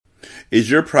Is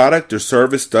your product or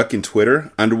service stuck in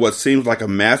Twitter under what seems like a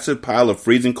massive pile of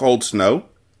freezing cold snow?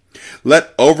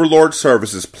 Let Overlord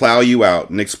Services plow you out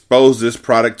and expose this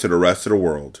product to the rest of the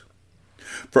world.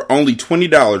 For only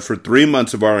 $20 for 3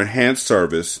 months of our enhanced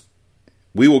service,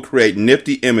 we will create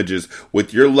nifty images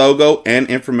with your logo and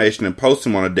information and post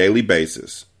them on a daily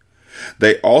basis.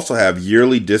 They also have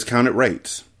yearly discounted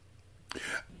rates.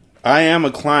 I am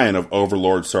a client of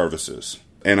Overlord Services,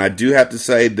 and I do have to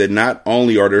say that not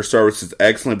only are their services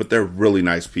excellent, but they're really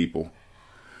nice people.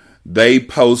 They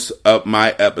post up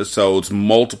my episodes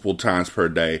multiple times per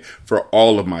day for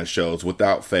all of my shows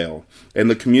without fail. And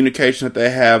the communication that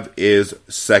they have is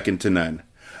second to none.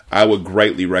 I would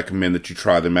greatly recommend that you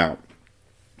try them out.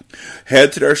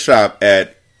 Head to their shop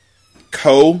at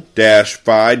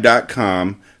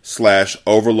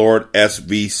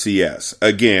ko-fi.com/overlordsvcs.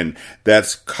 Again,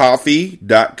 that's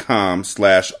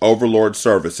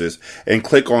coffee.com/overlordservices and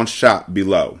click on shop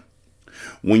below.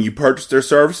 When you purchase their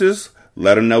services,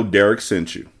 let them know Derek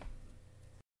sent you.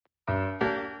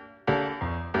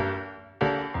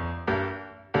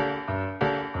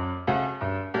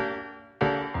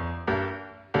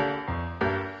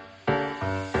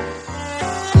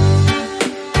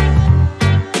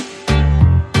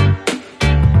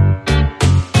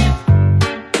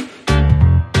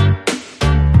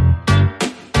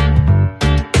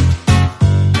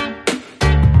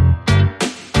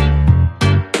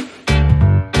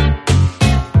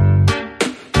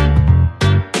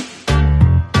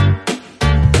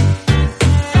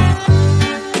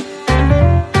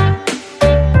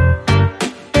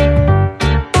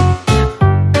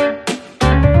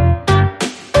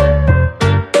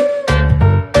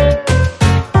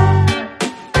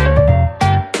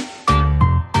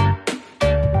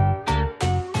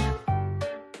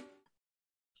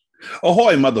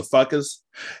 Ahoy, motherfuckers.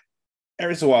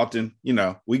 Every so often,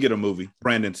 we get a movie.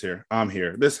 Brandon's here. I'm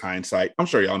here. This hindsight. I'm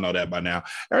sure y'all know that by now.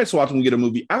 Every so often we get a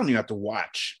movie. I don't even have to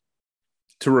watch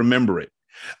to remember it.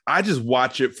 I just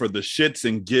watch it for the shits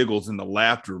and giggles and the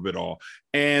laughter of it all.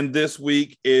 And this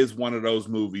week is one of those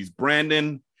movies.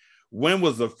 Brandon, when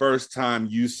was the first time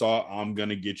you saw I'm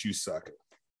Gonna Get You Sucka?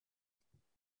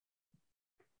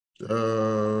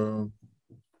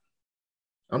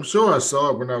 I'm sure I saw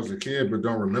it when I was a kid, but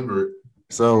don't remember it.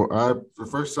 So the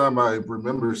first time I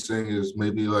remember seeing it is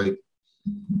maybe like,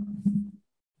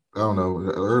 I don't know,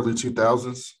 the early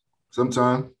 2000s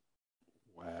sometime.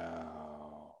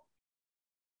 Wow.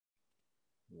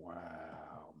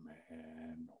 Wow,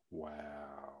 man.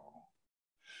 Wow.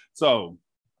 So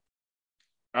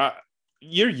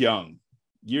you're young.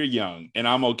 You're young, and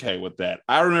I'm okay with that.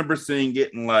 I remember seeing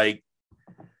it in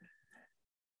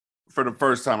for the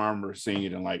first time, I remember seeing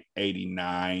it in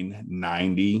 89,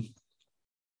 90.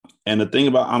 And the thing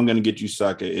about I'm Gonna Get You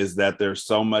Sucka is that there's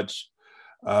so much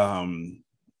in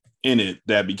it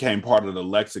that became part of the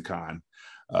lexicon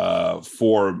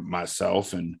for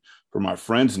myself and for my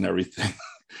friends and everything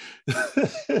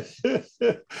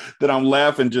that I'm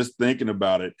laughing just thinking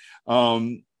about it.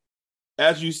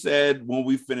 As you said, when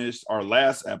we finished our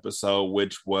last episode,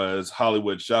 which was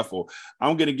Hollywood Shuffle,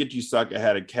 I'm Gonna Get You Sucka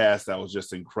had a cast that was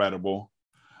just incredible.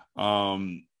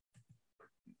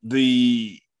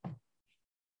 The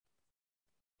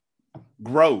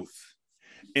growth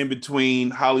in between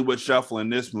Hollywood Shuffle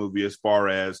and this movie, as far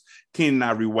as Keenen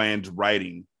Ivory Wayans'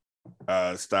 writing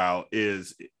style,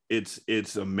 it's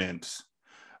immense.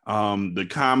 The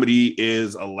comedy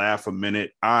is a laugh a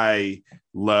minute. I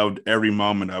loved every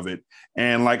moment of it.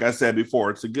 And like I said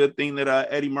before, it's a good thing that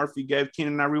Eddie Murphy gave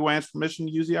Keenen Ivory Wayans permission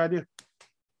to use the idea.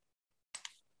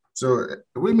 So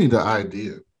what do you mean the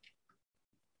idea?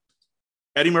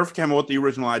 Eddie Murphy came up with the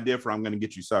original idea for I'm Gonna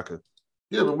Get You Sucka.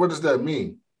 Yeah, but what does that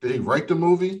mean? Did he write the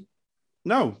movie?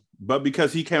 No, but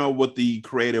because he came up with the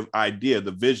creative idea,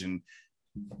 the vision.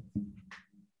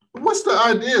 What's the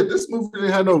idea? This movie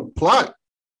didn't have no plot.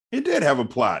 It did have a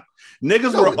plot.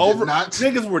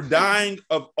 Niggas were dying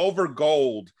of over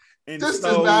gold. And this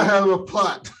does not have a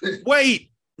plot.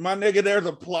 Wait, my nigga, there's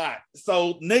a plot.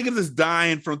 So niggas is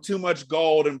dying from too much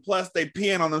gold, and plus they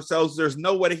peeing on themselves. There's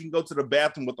no way they can go to the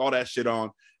bathroom with all that shit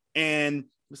on. And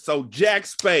so Jack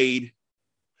Spade,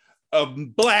 a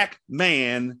black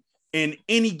man in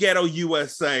any ghetto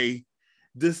USA,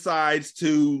 decides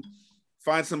to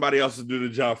find somebody else to do the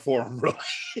job for him, really.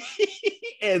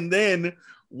 And then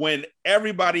when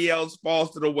everybody else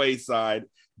falls to the wayside,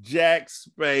 Jack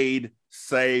Spade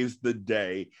saves the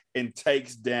day and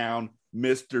takes down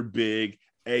Mr. Big,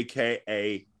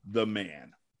 aka the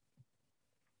Man.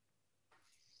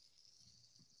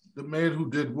 The man who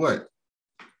did what?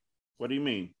 What do you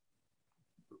mean?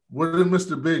 What did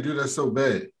Mr. Big do that's so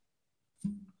bad?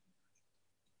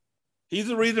 He's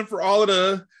the reason for all of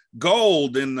the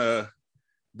gold and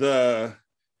the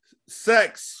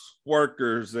sex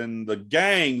workers and the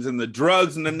gangs and the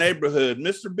drugs in the neighborhood.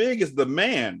 Mr. Big is the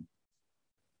man.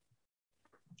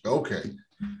 Okay.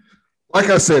 Like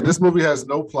I said, this movie has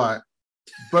no plot,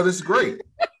 but it's great.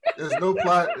 There's no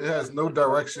plot. It has no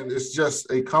direction. It's just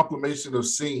a compilation of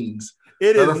scenes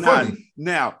that are not funny.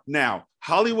 Now,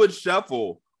 Hollywood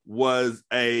Shuffle was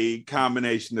a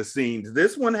combination of scenes.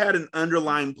 This one had an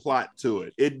underlying plot to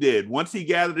it. It did. Once he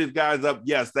gathered his guys up,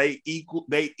 yes, they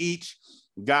each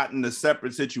got into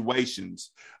separate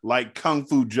situations, like Kung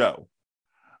Fu Joe.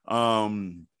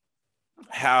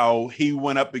 How he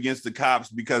went up against the cops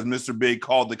because Mr. Big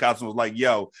called the cops and was like,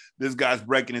 yo, this guy's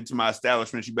breaking into my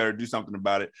establishment. You better do something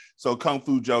about it. So Kung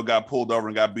Fu Joe got pulled over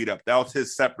and got beat up. That was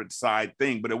his separate side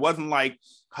thing. But it wasn't like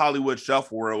Hollywood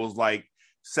Shuffle where it was like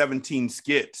 17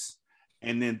 skits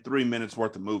and then 3 minutes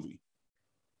worth of movie.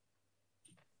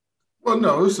 Well,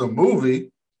 no, it's a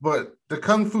movie, but the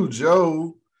Kung Fu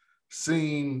Joe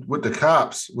scene with the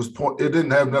cops it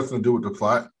didn't have nothing to do with the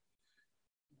plot.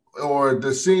 Or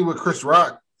the scene with Chris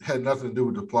Rock had nothing to do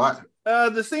with the plot.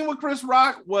 The scene with Chris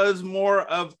Rock was more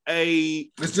of a...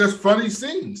 It's just funny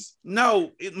scenes.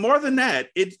 No, more than that.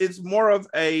 It's more of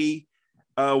a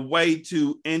way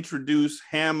to introduce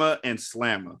Hammer and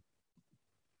Slammer,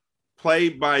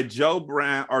 played by Jim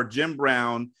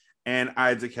Brown and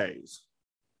Isaac Hayes.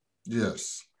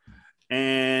 Yes.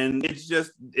 And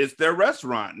it's their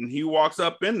restaurant. And he walks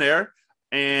up in there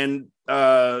and,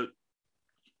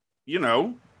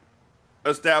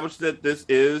 established that this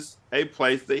is a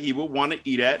place that he would want to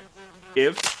eat at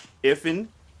if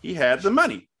he had the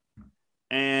money.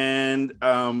 And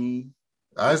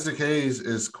Isaac Hayes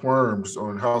is Quirms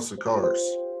on House of Cards.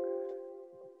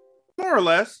 More or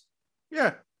less.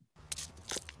 Yeah.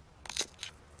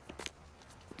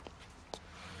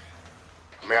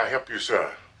 May I help you,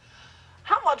 sir?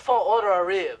 How much for an order of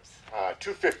ribs?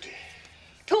 $2.50.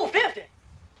 $2.50?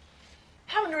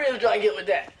 How many ribs do I get with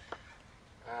that?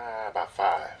 About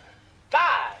 5.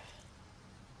 5?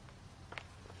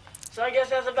 So I guess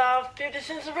that's about 50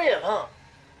 cents a rib, huh?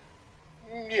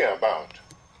 Yeah, about.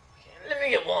 Let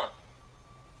me get one.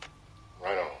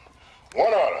 Right on.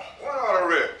 One order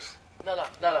ribs. No.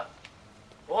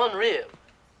 1 rib.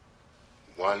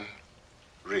 1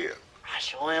 rib. I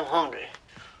sure am hungry.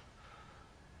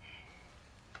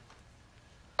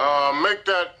 Make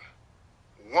that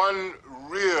 1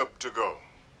 rib to go.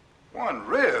 1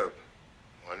 rib?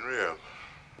 1 rib.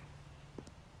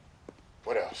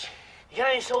 What else? You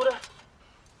got any soda?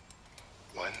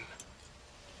 $1.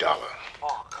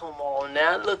 Oh, come on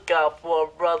now. Look out for a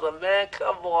brother, man.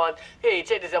 Come on. Hey,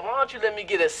 check this out. Why don't you let me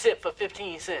get a sip for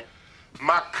 15 cents?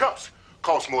 My cups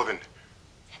cost more than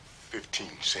 15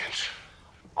 cents.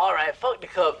 All right, fuck the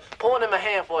cup. Pour it in my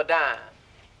hand for a dime.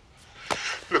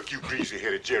 Look, you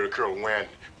greasy-headed Jerry Curl Wan.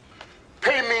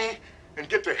 Pay me and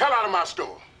get the hell out of my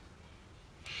store.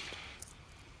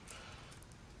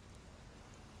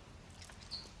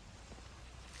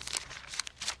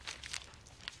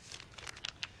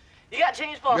 You got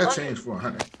change for You got $100? change for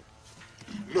 $100.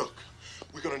 Look,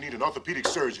 we're gonna need an orthopedic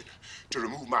surgeon to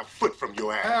remove my foot from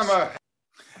your ass. Hammer.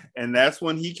 And that's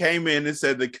when he came in and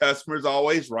said the customer's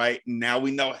always right. And now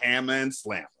we know Hammer and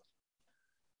Slammer.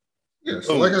 Yeah,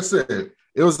 so like I said,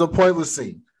 it was a pointless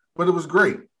scene, but it was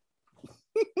great.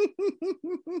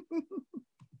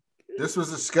 This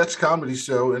was a sketch comedy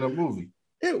show in a movie.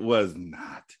 It was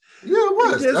not. Yeah, it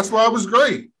was. That's why it was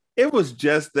great. It was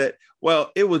just that,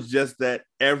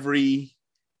 every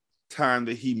time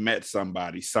that he met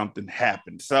somebody, something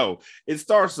happened. So it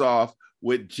starts off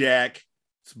with Jack's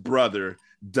brother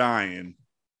dying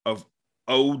of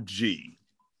OG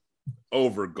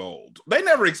over gold. They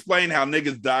never explain how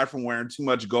niggas die from wearing too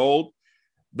much gold.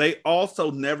 They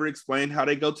also never explain how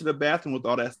they go to the bathroom with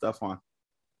all that stuff on.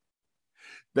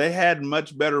 They had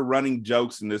much better running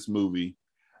jokes in this movie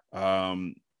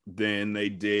than they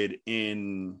did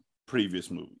in previous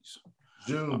movies.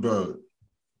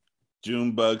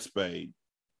 Junebug Spade.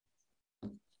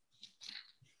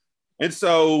 And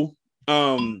so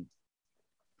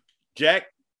Jack,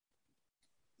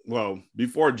 well,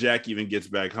 before Jack even gets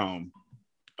back home,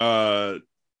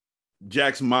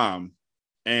 Jack's mom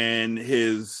and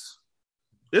this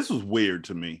was weird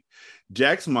to me.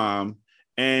 Jack's mom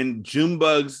and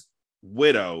Junebug's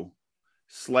widow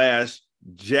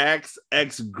 / Jack's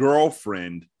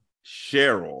ex-girlfriend,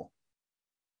 Cheryl.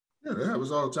 Yeah, that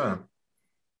happens all the time.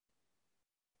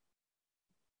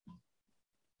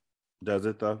 Does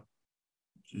it though?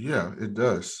 Yeah, it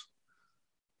does.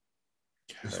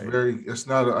 Okay. It's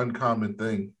not an uncommon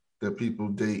thing that people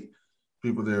date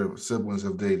people their siblings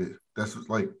have dated. That's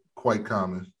like quite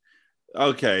common.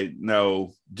 Okay,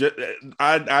 no.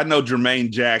 I know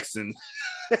Jermaine Jackson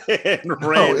and No,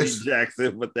 Randy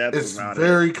Jackson, but that's it's about it.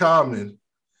 very common.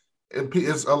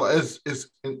 It's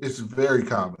very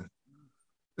common.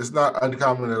 It's not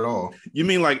uncommon at all. You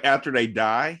mean like after they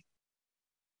die?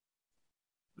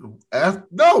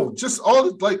 No, just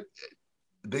all like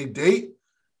they date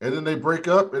and then they break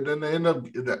up and then they end up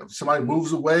somebody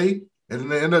moves away and then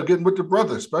they end up getting with the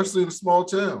brother, especially in the small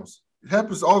towns. It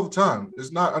happens all the time.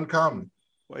 It's not uncommon.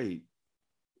 Wait.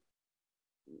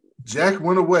 Jack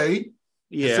went away.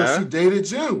 Yeah. So she dated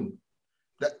June.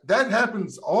 That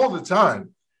happens all the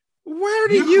time. Where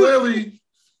do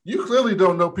you clearly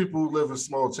don't know people who live in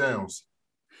small towns.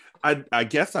 I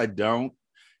guess I don't,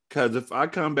 because if I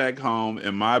come back home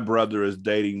and my brother is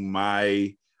dating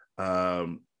my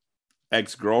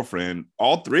ex-girlfriend,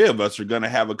 all three of us are going to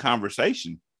have a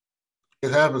conversation. It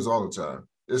happens all the time.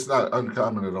 It's not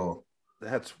uncommon at all.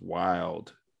 That's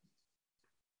wild.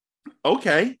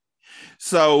 Okay.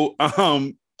 So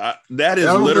that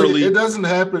is literally... It doesn't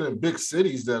happen in big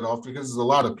cities that often because there's a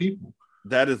lot of people.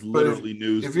 That is literally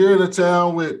news. If you're in a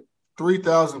town with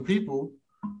 3,000 people,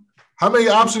 how many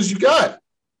options you got?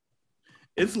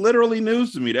 It's literally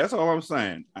news to me. That's all I'm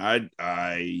saying.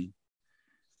 I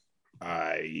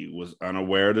was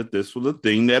unaware that this was a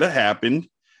thing that had happened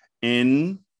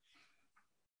in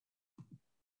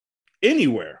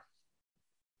anywhere.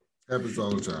 Happens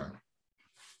all the time.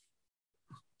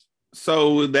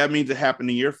 So that means it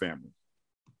happened in your family.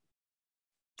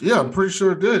 Yeah, I'm pretty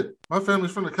sure it did. My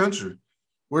family's from the country,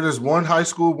 where there's one high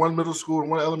school, one middle school, and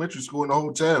one elementary school in the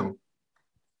whole town.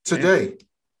 Today.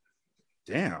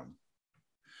 Damn.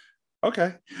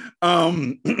 Okay.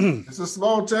 It's a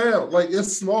small town. Like,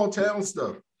 it's small town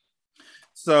stuff.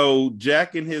 So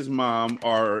Jack and his mom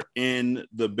are in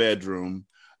the bedroom,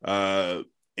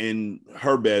 in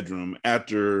her bedroom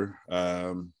after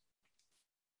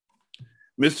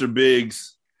Mr.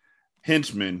 Big's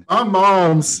henchman. My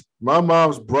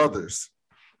mom's brothers.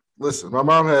 Listen, my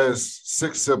mom has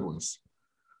 6 siblings.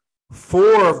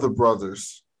 4 of the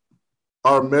brothers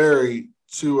are married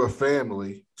to a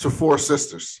family, to 4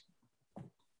 sisters.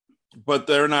 But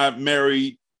they're not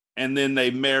married, and then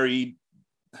they married.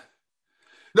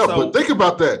 No, but think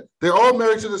about that. They're all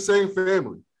married to the same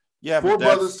family. Yeah, 4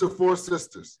 brothers to 4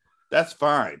 sisters. That's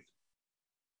fine.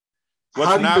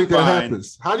 How do you think that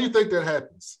happens? How do you think that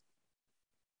happens?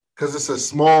 Because it's a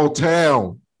small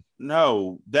town.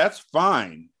 No, that's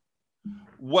fine.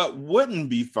 What wouldn't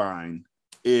be fine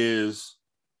is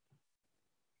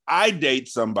I date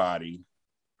somebody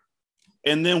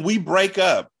and then we break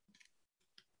up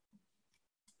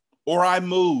or I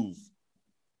move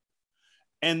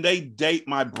and they date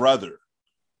my brother.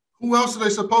 Who else are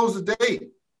they supposed to date?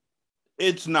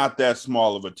 It's not that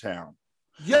small of a town.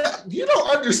 Yeah, you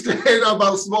don't understand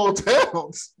about small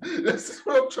towns. That's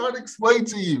what I'm trying to explain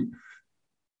to you.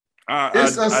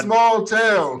 It's a small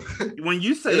town. When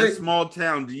you say a small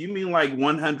town, do you mean like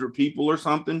 100 people or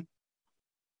something?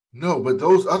 No, but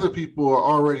those other people are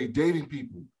already dating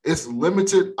people. It's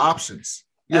limited options.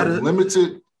 You have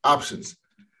limited options.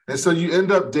 And so you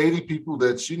end up dating people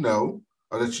that you know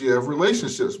or that you have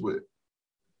relationships with.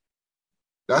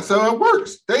 That's how it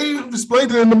works. They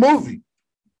explained it in the movie.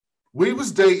 We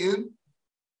was dating,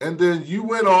 and then you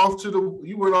went off to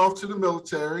the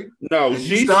military. No,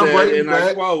 she said, and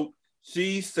I quote,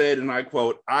 she said, and I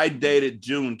quote, I dated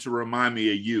June to remind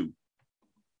me of you.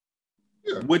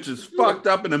 Yeah, which is fucked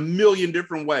up in a million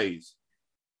different ways.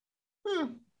 Yeah,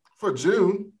 for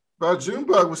June. But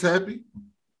Junebug was happy,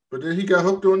 but then he got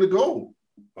hooked on the gold.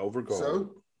 Over gold.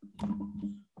 So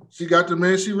she got the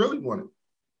man she really wanted.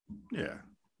 Yeah,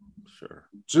 sure.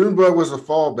 Junebug was a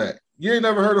fallback. You ain't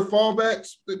never heard of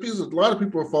fallbacks? A lot of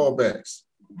people are fallbacks.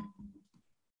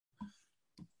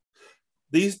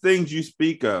 These things you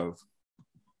speak of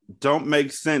don't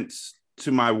make sense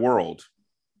to my world.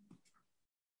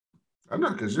 I know,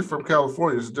 because you're from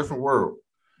California. It's a different world.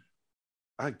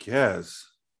 I guess.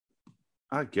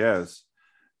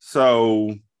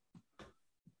 So,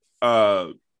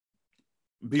 it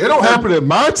don't happen in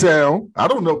my town. I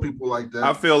don't know people like that.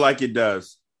 I feel like it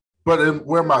does. But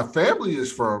where my family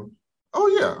is from, oh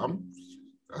yeah,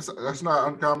 that's not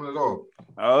uncommon at all.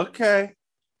 Okay.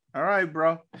 All right,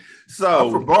 bro. So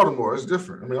I'm from Baltimore. It's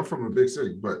different. I mean, I'm from a big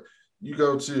city, but you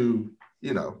go to,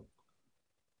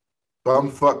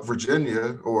 bumfuck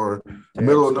Virginia or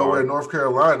middle of nowhere, North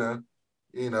Carolina,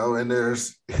 and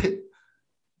there's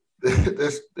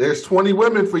 20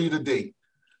 women for you to date.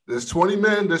 There's 20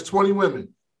 men, there's 20 women.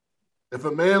 If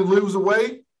a man moves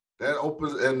away,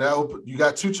 you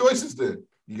got 2 choices then.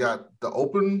 You got the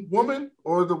open woman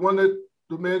or the one that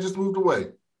the man just moved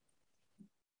away.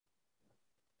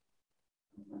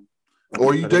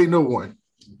 Or you date no one.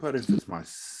 But if it's my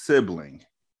sibling.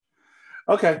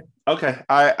 Okay.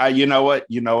 I you know what?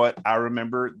 I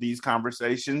remember these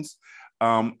conversations.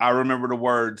 I remember the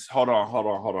words. Hold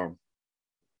on.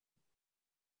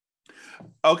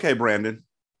 Okay, Brandon.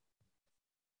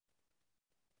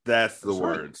 That's the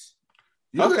words.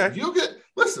 You'll get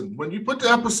listen, when you put the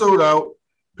episode out,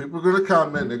 people are gonna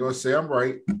comment, they're gonna say I'm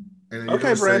right. And then you're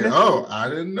gonna Brandon. Say, oh, I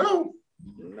didn't know.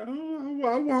 No,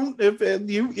 I won't. If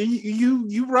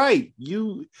you right.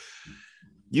 You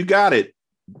got it.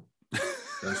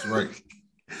 That's right.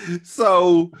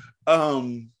 So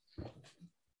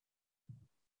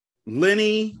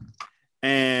Lenny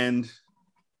and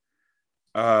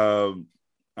I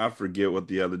forget what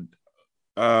the other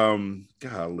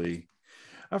golly.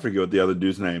 I forget what the other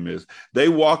dude's name is. They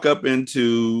walk up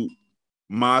into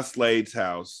Ma Slade's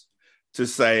house to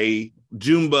say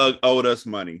Junebug owed us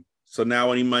money. So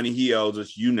now any money he owes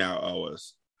us, you now owe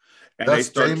us. And that's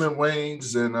Damon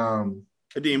Wayans and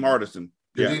Kadeem Hardison.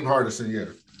 Kadeem Hardison, yeah.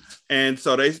 And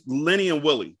so Lenny and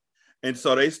Willie. And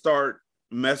so they start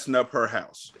messing up her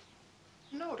house.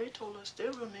 No, they told us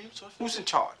their real names. So who's in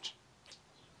charge?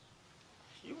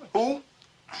 You in Who?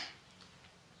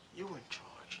 You in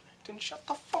charge. Then shut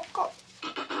the fuck up.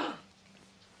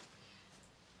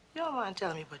 You don't mind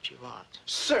telling me what you want?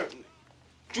 Certainly.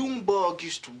 Junebug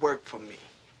used to work for me.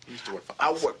 He used to work for us.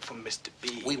 I work for Mr.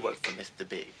 Big. We work for Mr.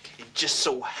 Big. It just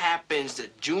so happens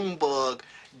that Junebug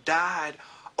died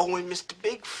owing Mr.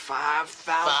 Big $5,000.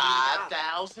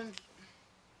 5,000?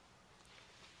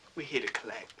 We're here to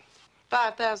collect.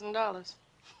 $5,000?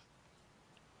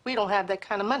 We don't have that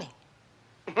kind of money.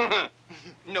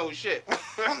 No shit. No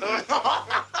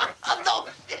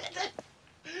shit.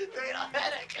 They don't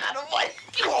have that kind of money.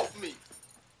 Get off me.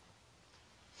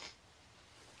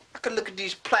 I could look at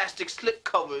these plastic slip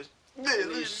covers.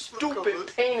 These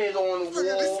stupid paintings on the wall. Look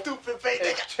at this stupid painting.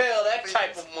 And tell that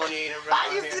type of money ain't around I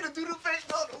here. used to see the doodle face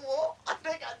on the wall. I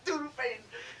think I doodle face.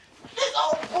 This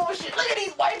old bullshit. Look at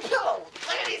these white pillows.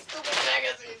 Look at these stupid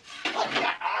magazines. Look, you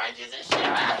got oranges and shit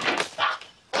around.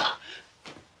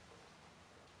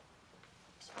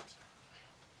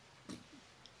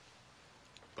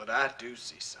 But I do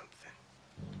see something.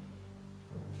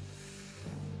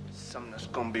 Something that's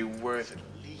gonna be worth at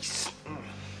least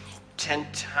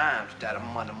 10 times that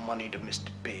amount of money to Mr.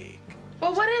 Big.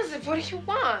 Well, what is it? What do you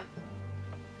want?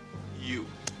 You.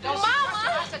 Don't, Mama!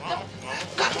 I said,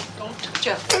 Don't touch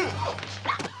her.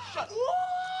 Shut up.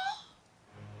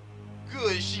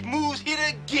 Good, she moves here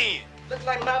again. Looks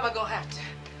like Mama gonna have to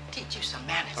teach you some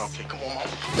manners. Okay, come on, Mama.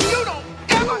 You don't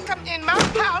ever come in my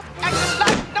house acting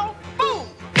like no fool.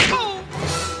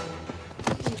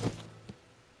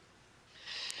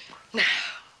 Now,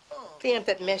 clean up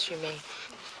that mess you made.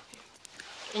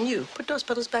 And you, put those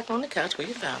pillows back on the couch where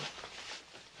you found them.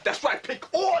 That's right, pick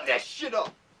all that shit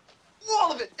up.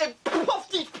 All of it. And puff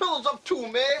these pillows up too,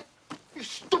 man. You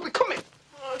stupid. Come here.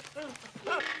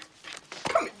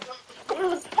 Come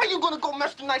here. Why you gonna go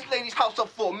mess the nice lady's house up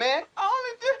for, man? I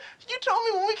only did. You told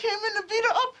me when we came in to beat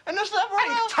her up and to slap her I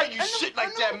around. ain't tell you shit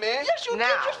like that, man. Yes, you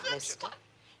now, did. mister,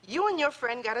 you and your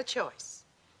friend got a choice.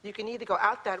 You can either go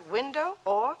out that window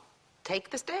or take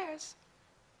the stairs.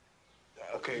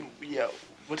 Okay. Yeah,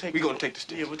 we're gonna take the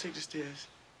stairs. Yeah, we'll take the stairs.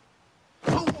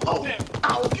 Oh,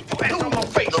 ow, get your hands on my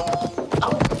face.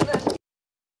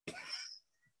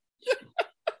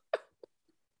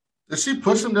 Did she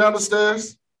push him down the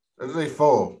stairs? Or did they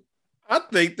fall? I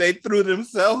think they threw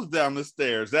themselves down the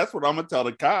stairs. That's what I'm gonna tell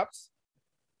the cops.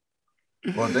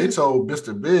 Well, they told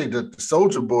Mr. Big that the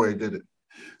soldier boy did it.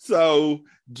 So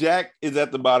Jack is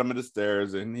at the bottom of the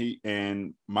stairs, and he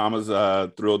and Mama's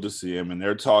thrilled to see him, and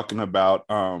they're talking about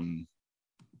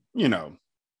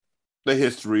the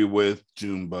history with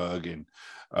Junebug, and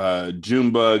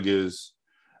Junebug is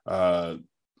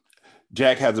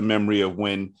Jack has a memory of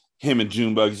when him and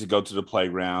Junebug used to go to the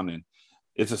playground, and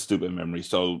it's a stupid memory.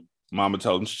 So Mama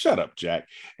told him, "Shut up, Jack."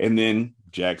 And then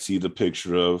Jack sees a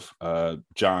picture of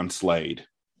John Slade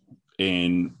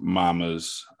in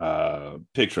Mama's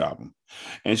picture album.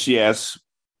 And she asks,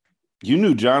 "You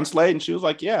knew John Slade?" And she was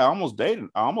like, "Yeah, I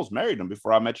almost married him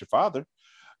before I met your father."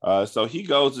 So he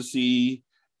goes to see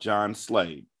John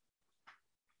Slade.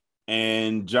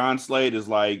 And John Slade is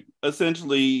like,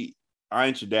 essentially, "I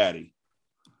ain't your daddy.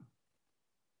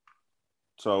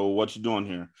 So what you doing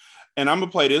here?" And I'm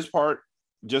gonna play this part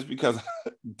just because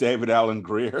David Allen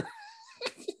Greer.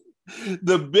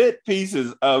 The bit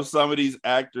pieces of some of these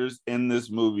actors in this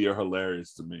movie are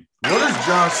hilarious to me. What is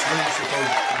John Slade supposed to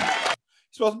be?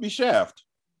 He's supposed to be Shaft.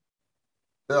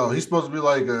 No, he's supposed to be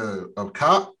like a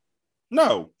cop?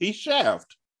 No, he's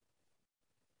Shaft.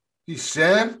 He's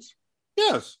Shaft?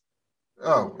 Yes.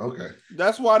 Oh, okay.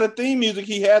 That's why the theme music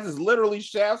he has is literally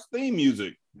Shaft's theme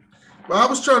music. Well, I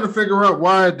was trying to figure out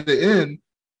why at the end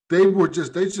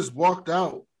they just walked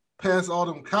out past all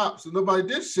them cops and nobody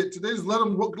did shit. They just let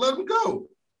him go.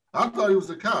 I thought he was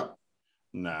a cop.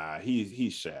 Nah,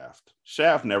 he's Shaft.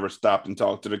 Shaft never stopped and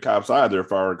talked to the cops either,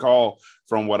 if I recall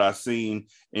from what I seen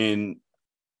in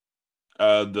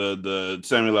the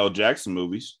Samuel L. Jackson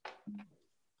movies.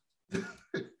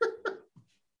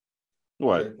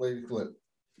 What? Okay, play the clip.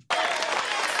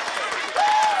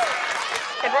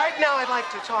 And right now I'd like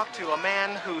to talk to a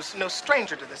man who's no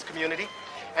stranger to this community,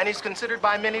 and he's considered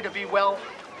by many to be, well,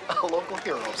 a local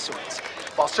hero of sorts.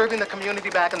 While serving the community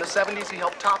back in the 70s, he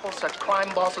helped topple such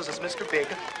crime bosses as Mr. Big.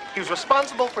 He was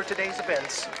responsible for today's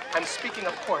events. I'm speaking,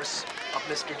 of course, of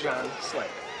Mr. John Slade.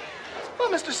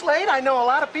 Well, Mr. Slade, I know a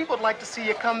lot of people would like to see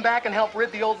you come back and help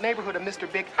rid the old neighborhood of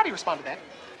Mr. Big. How do you respond to that?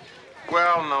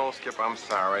 Well, no, Skip, I'm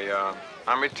sorry.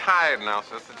 I'm retired now,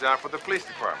 so it's a job for the police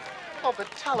department. Oh, but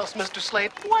tell us, Mr.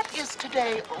 Slade, what is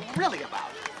today really about?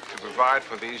 To provide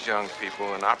for these young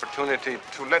people an opportunity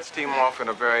to let steam off in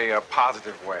a very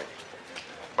positive way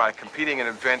by competing in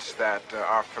events that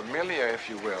are familiar, if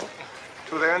you will,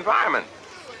 to their environment.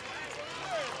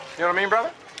 You know what I mean,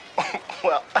 brother?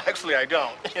 Well, actually, I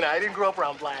don't. You know, I didn't grow up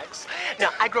around blacks. Now,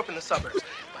 I grew up in the suburbs.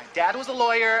 My dad was a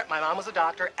lawyer, my mom was a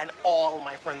doctor, and all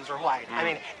my friends were white. I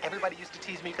mean, everybody used to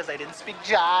tease me because I didn't speak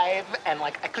jive, and,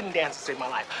 like, I couldn't dance to save my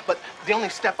life. But the only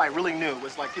step I really knew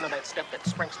was, like, you know, that step that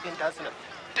Springsteen does in a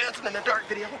Dancing in the Dark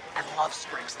video. I love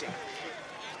Springsteen.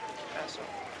 That's all.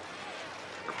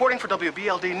 Reporting for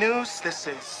WBLD News, this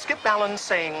is Skip Allen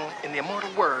saying, in the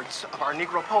immortal words of our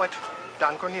Negro poet,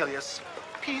 Don Cornelius,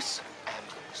 peace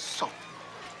and soul.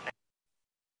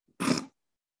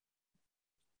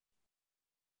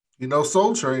 You know,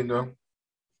 Soul Train, though.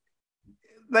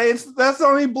 That's the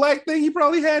only black thing he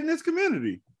probably had in his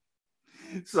community.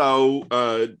 So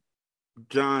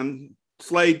John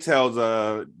Slade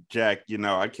tells Jack, you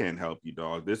know, I can't help you,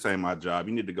 dog. This ain't my job.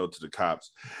 You need to go to the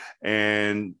cops.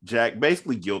 And Jack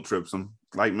basically guilt trips him.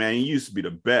 Like, man, you used to be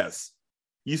the best.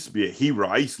 You used to be a hero.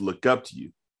 I used to look up to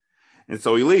you. And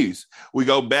so he leaves. We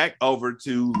go back over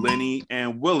to Lenny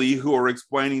and Willie, who are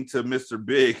explaining to Mr.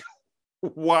 Big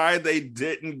why they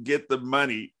didn't get the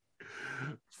money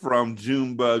from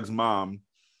Junebug's mom.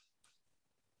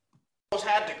 Almost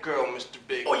had the girl, Mr.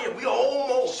 Big. Oh, yeah, we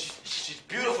almost. She's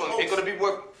beautiful. It's going to be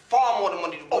worth far more than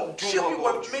money. She'll be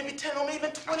worth maybe 10 or maybe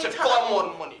 20 times. Far more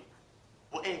than money.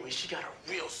 Well, anyway, she got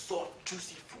a real soft,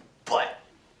 juicy fruit butt.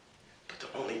 But the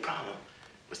only problem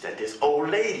was that this old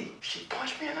lady, she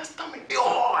punched me in her stomach real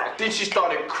hard. Then she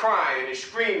started crying and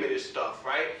screaming and stuff,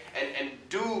 right? And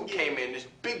dude came in, this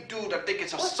big dude, I think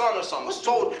it's her son or something.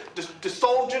 So the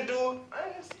soldier dude,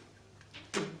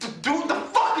 the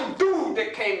fucking dude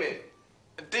that came in.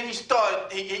 And then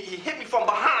he hit me from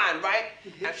behind, right?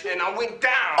 And I went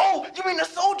down. Oh, you mean the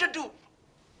soldier dude?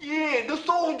 Yeah, the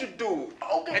soldier dude.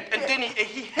 Okay. And then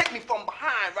he hit me from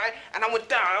behind, right? And I went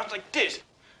down. I was like this.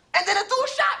 And then the dude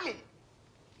shot me.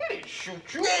 He didn't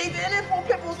shoot you. Yeah, he did. And then four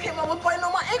people came out with biting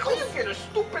on my ankle. Where you get a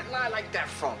stupid lie like that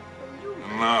from?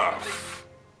 Enough.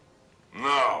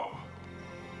 No.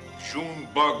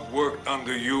 Junebug worked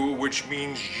under you, which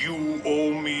means you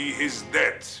owe me his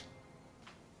debt.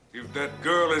 If that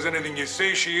girl is anything you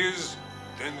say she is,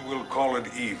 then we'll call it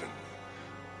even.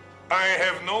 I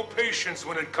have no patience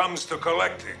when it comes to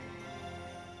collecting.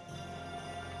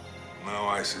 Now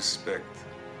I suspect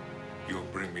you'll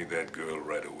bring me that girl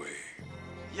right away.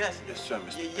 Yes, sir,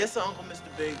 Mr. Yes, sir, Uncle Mr.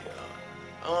 Big.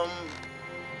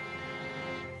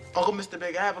 Uncle Mr.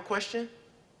 Big, I have a question.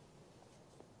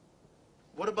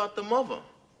 What about the mother?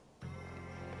 If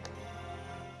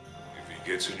he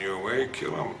gets in your way,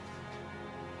 kill him.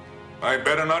 I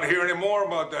better not hear any more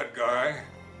about that guy.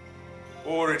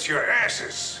 Or it's your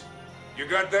asses. You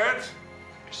got that?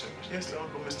 Yes, sir, yes, sir,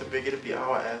 Uncle Mr. Big. It'll be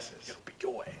our asses. It'll be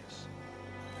your ass.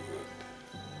 Good.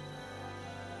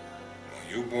 Now,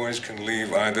 you boys can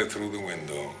leave either through the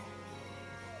window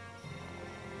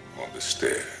or the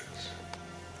stairs.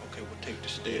 Okay, we'll take the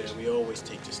stairs. We always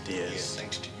take the stairs. Yeah,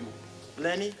 thanks to you.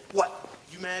 Lenny? What?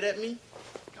 You mad at me?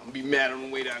 I'm gonna be mad on the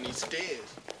way down these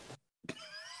stairs.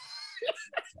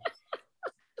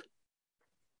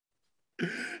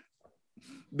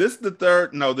 This is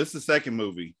the second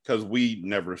movie, because we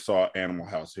never saw Animal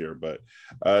House here, but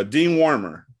Dean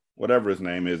Warmer, whatever his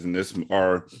name is in this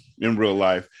or in real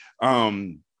life, saw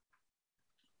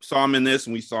him in this,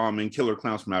 and we saw him in Killer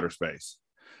Clowns from Outer Space,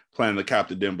 playing the cop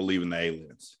that didn't believe in the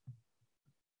aliens.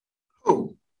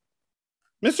 Who?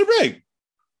 Mr. Big.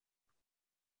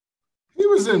 He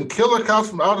was in Killer Clowns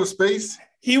from Outer Space.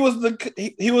 He was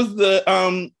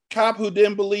the cop who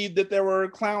didn't believe that there were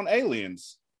clown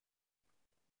aliens.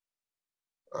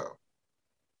 Oh,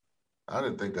 I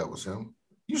didn't think that was him.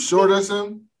 You sure that's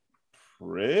him?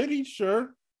 Pretty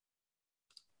sure.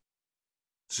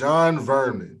 John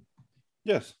Vernon.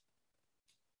 Yes.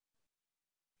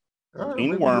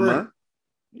 Dean Wormer. Right.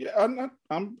 Yeah,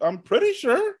 I'm pretty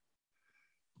sure.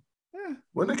 Yeah.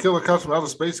 When did Killer Clowns from Outer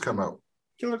Space come out?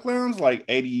 Killer Clowns like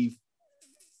 85.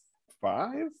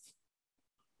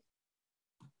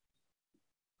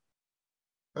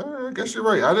 I guess you're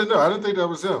right. I didn't know. I didn't think that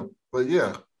was him. But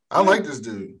yeah, I like this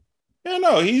dude. Yeah,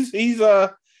 no, he's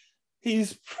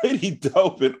pretty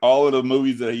dope in all of the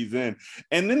movies that he's in.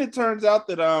 And then it turns out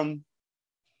that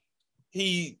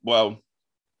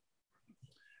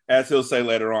as he'll say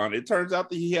later on, it turns out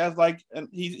that he has like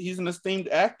he's an esteemed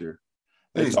actor.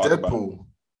 He's Deadpool.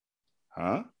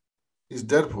 Huh? He's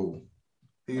Deadpool.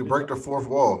 He can break the fourth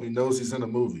wall. He knows he's in a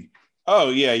movie.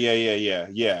 Oh, yeah.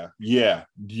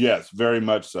 Yes, very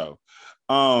much so.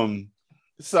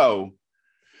 So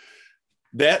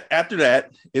that after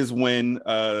that is when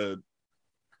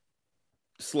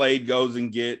Slade goes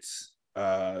and gets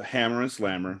Hammer and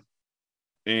Slammer,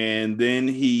 and then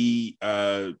he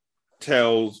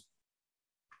tells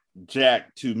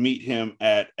Jack to meet him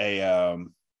at a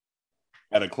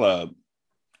club,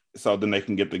 so then they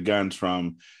can get the guns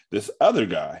from this other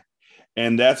guy,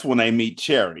 and that's when they meet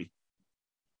Cherry.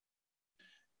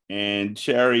 And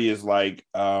Cherry is like,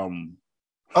 came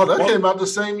out the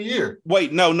same year.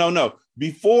 Wait, no.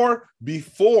 Before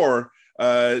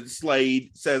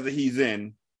Slade says that he's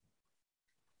in,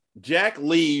 Jack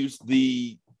leaves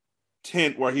the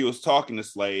tent where he was talking to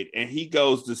Slade, and he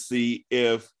goes to see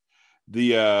if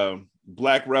the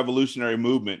Black Revolutionary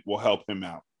Movement will help him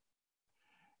out,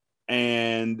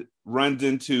 and runs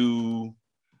into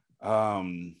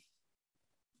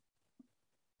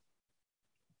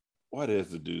what is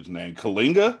the dude's name?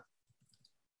 Kalinga,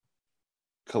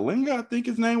 I think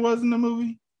his name was in the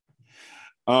movie.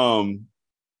 And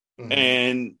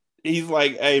he's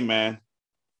like, "Hey, man,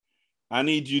 I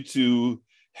need you to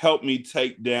help me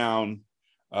take down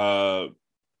Mr.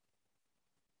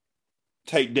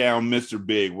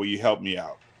 Big. Will you help me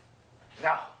out?"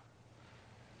 Now,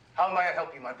 how may I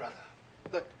help you, my brother?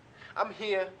 Look, I'm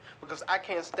here because I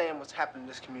can't stand what's happening in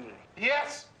this community.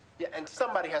 Yes! Yeah, and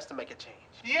somebody has to make a change.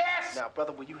 Yes! Now,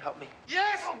 brother, will you help me?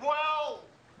 Yes!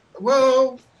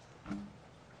 Well,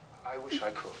 I wish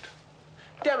I could.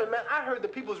 Damn it, man, I heard the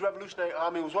People's Revolutionary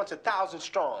Army was once 1,000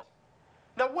 strong.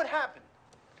 Now, what happened?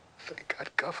 They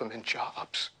got government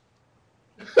jobs.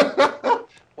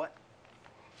 What?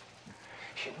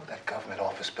 You know that government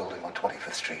office building on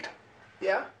 25th Street?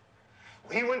 Yeah?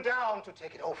 We went down to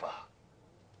take it over.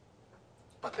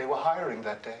 But they were hiring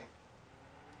that day.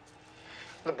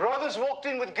 The brothers walked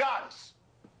in with guns.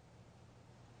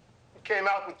 We came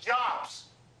out with jobs.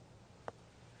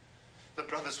 The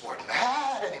brothers weren't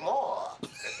mad anymore.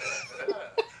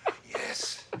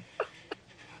 Yes.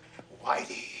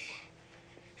 Whitey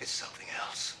is something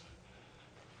else.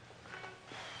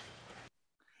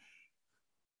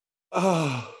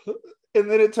 And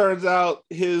then it turns out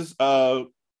his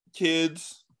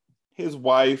kids, his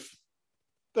wife,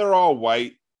 they're all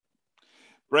white.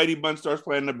 Brady Bunch starts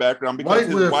playing in the background because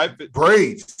his wife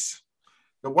braids.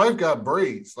 The wife got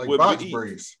braids, like box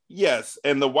braids. Yes,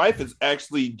 and the wife is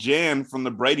actually Jan from the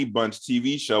Brady Bunch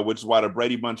TV show, which is why the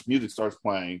Brady Bunch music starts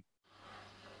playing.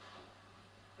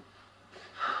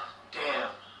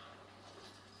 Damn.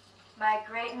 My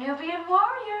great Nubian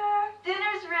warrior,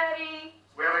 dinner's ready.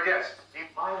 We have a guest.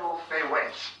 Emmanuel Fay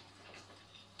Wench.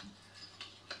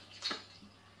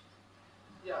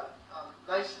 Yeah,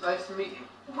 nice to meet you.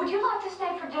 Would you like to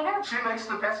stay for dinner? She makes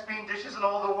the best bean dishes in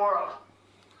all the world.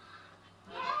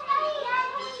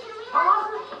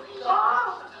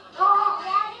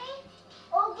 Daddy?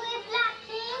 Ugly black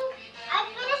thing? I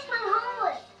finished my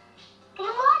homework. Can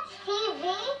you watch TV?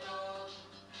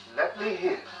 Let me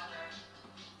hear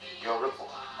your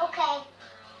report. Okay.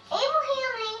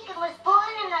 Abraham Lincoln was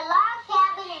born in a log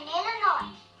cabin in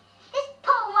Illinois. This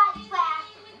poor white trash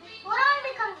would on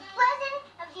become the president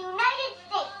of the United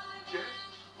States. Yes.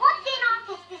 Once in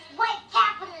office, this white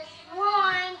capitalist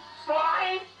swine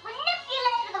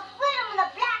manipulated the freedom of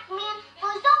the black man for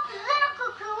his own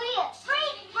political career.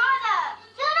 Freed brother!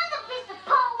 Soon as a piece of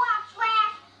poor white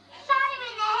trash shot him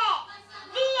in the head.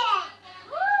 The end.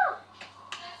 Woo!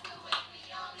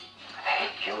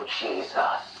 Thank you,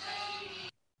 Jesus.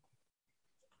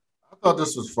 I thought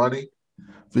this was funny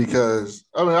because,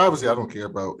 I mean, obviously I don't care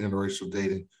about interracial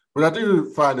dating, but I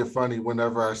do find it funny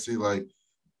whenever I see like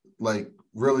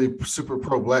really super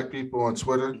pro-black people on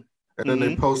Twitter, and then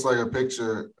they post like a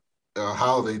picture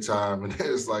holiday time, and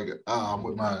it's like I'm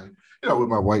with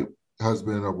my white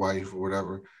husband or wife or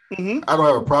whatever. Mm-hmm. I don't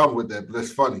have a problem with that, but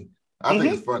it's funny. I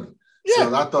think it's funny. Yeah.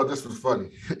 So I thought this was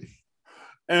funny.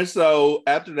 And so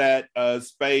after that,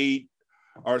 Slade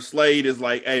is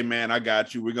like, "Hey man, I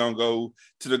got you. We're gonna go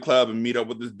to the club and meet up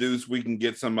with this dude so we can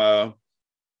get some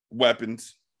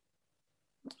weapons."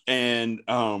 And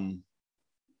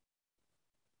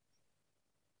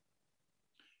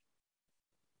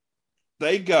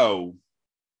they go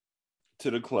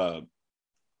to the club,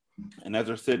 and as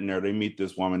they're sitting there, they meet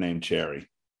this woman named Cherry.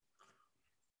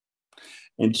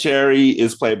 And Cherry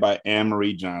is played by Anne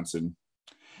Marie Johnson.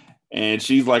 And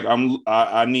she's like,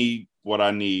 I need what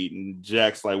I need. And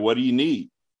Jack's like, what do you need?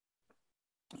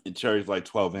 And Cherry's like,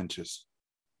 12 inches.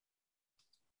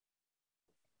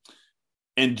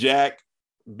 And Jack,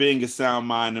 being a sound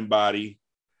mind and body,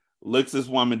 looks this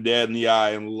woman dead in the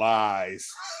eye and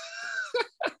lies.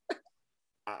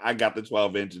 I got the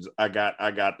 12 inches. I got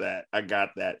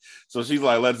that. So she's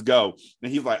like, let's go. And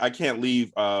he's like, I can't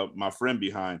leave my friend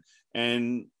behind.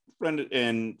 And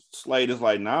Slade is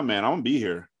like, nah, man, I'm gonna be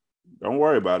here. Don't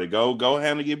worry about it. Go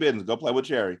handle your business. Go play with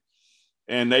Cherry.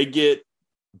 And they get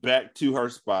back to her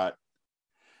spot.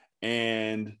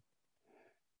 And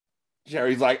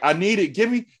Cherry's like, I need it.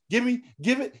 Give it to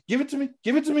me.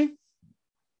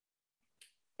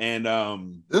 And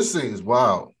this thing is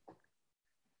wild.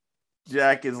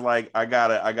 Jack is like, I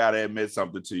gotta admit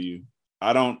something to you.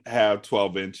 I don't have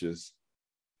 12 inches.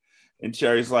 And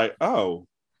Cherry's like, oh.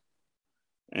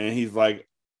 And he's like,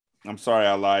 I'm sorry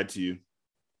I lied to you.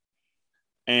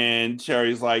 And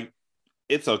Cherry's like,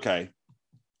 it's okay.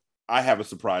 I have a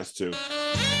surprise too.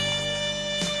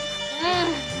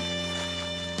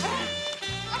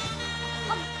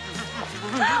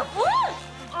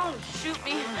 Oh, shoot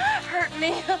me. Hurt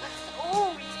me.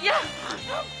 Oh, yeah.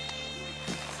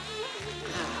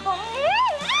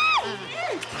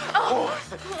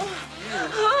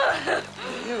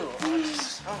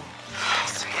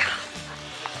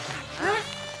 I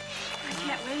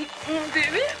can't wait.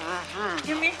 Baby.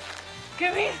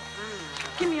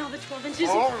 Give me all the 12 inches.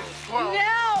 Oh, 12.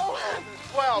 Now.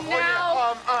 12.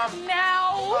 Now.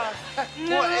 Now.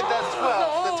 No. That's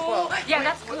 12. That's 12. Yeah,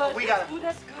 that's good. We gotta. Ooh,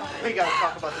 that's good. We gotta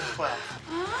talk about the 12.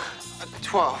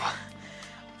 12.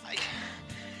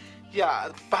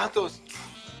 Yeah, about those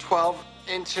 12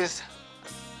 inches.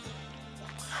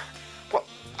 Well,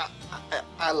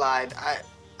 I lied. I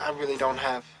really don't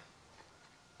have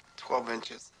 12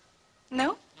 inches.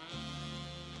 No?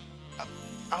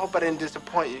 I hope I didn't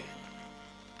disappoint you.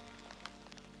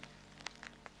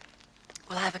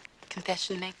 Well, I have a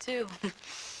confession to make, too.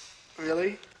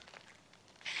 Really?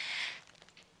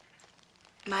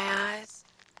 My eyes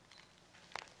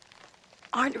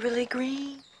aren't really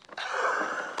green.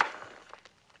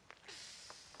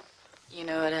 You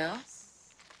know what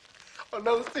else? Oh,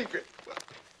 no secret.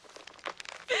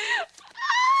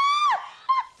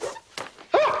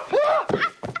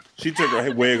 She took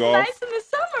her wig off. Nice in the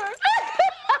summer.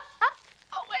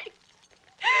 Oh, wait.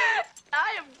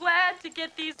 I am glad to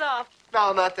get these off.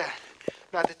 No, not that.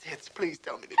 Not the tits. Please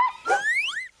tell me. They're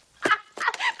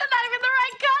not even the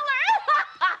right color.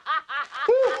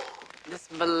 This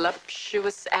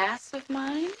voluptuous ass of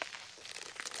mine.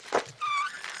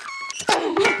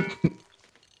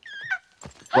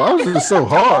 Why is this so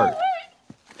hard?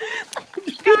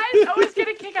 Guys, always get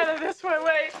a kick out of this one.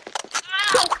 Wait.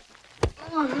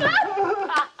 Oh,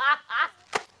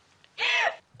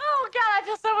 God, I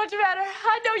feel so much better.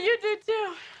 I know you do,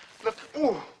 too.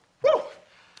 Ooh. Woo.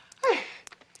 Hey.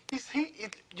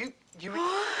 You.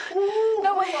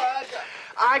 No way.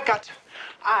 I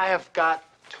have got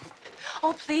to.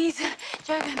 Oh, please,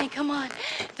 Jack, honey, come on.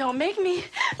 Don't make me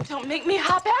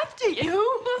hop after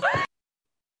you.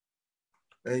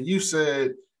 And you say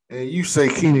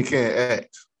Keenan can't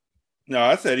act. No,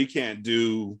 I said he can't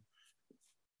do.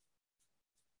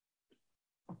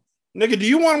 Nigga, do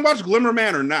you want to watch Glimmer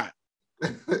Man or not?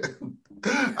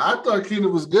 I thought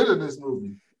Keenan was good in this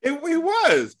movie. It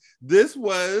was. This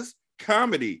was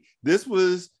comedy. This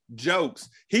was jokes.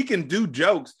 He can do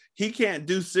jokes. He can't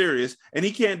do serious, and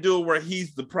he can't do it where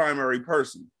he's the primary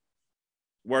person,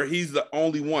 where he's the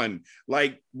only one.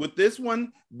 Like with this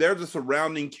one, there's a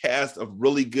surrounding cast of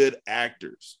really good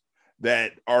actors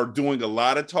that are doing a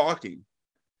lot of talking.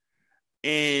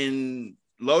 And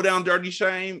Low Down Dirty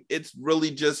Shame, it's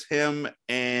really just him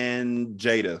and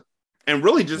Jada. And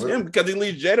really just him, because he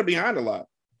leaves Jada behind a lot.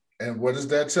 And what does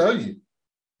that tell you?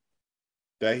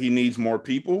 That he needs more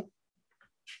people.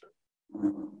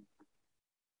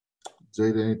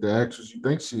 Jada ain't the actress you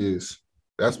think she is.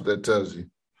 That's what that tells you.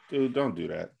 Dude, don't do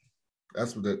that.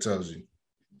 That's what that tells you.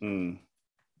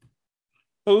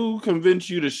 Who convinced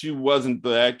you that she wasn't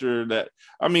the actor that?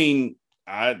 I mean,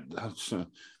 I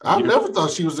never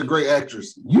thought she was a great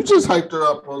actress. You just hyped her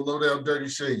up on Low Down Dirty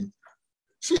Shame.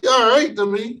 She all right to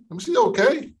me. I mean, she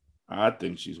okay. I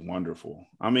think she's wonderful.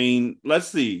 I mean, let's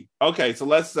see. Okay, so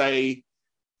let's say,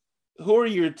 who are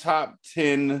your top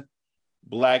 10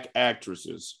 Black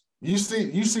actresses? You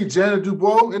see Janet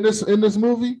Dubois in this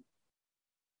movie?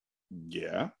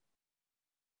 Yeah.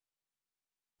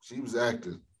 She was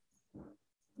acting.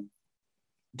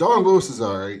 Dawn Lewis is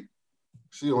all right.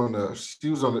 She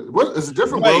was on the what is a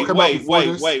different world come out before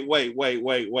this?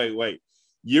 Wait.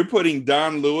 You're putting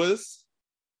Dawn Lewis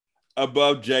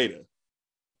above Jada.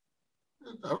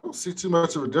 I don't see too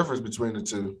much of a difference between the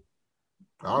two,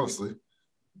 honestly.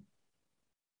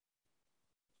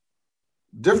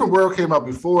 Different World came out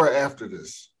before or after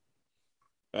this?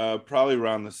 Probably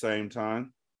around the same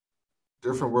time.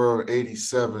 Different World,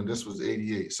 87. This was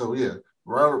 88. So, yeah,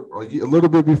 right a little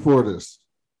bit before this.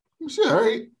 She all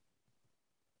right.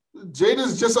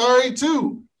 Jada's just all right,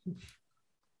 too.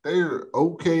 They're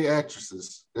okay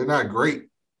actresses. They're not great.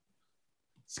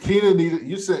 Keenan needed.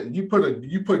 You said you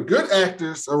put good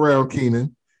actors around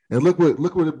Keenan, and look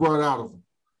what it brought out of him.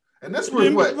 And this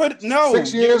was what? No,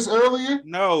 6 years earlier.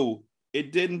 No,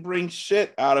 it didn't bring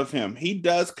shit out of him. He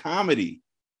does comedy.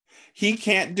 He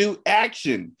can't do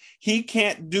action. He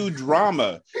can't do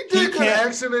drama. He did good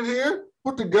action in here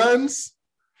with the guns.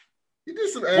 He did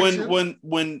some action.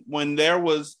 When there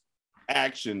was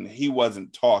action, he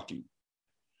wasn't talking.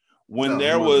 When No,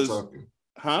 there he was, wasn't talking.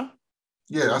 huh?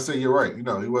 Yeah, I say you're right. You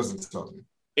know, he wasn't talking.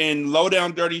 In Low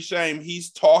Down Dirty Shame,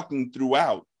 he's talking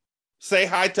throughout. Say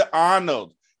hi to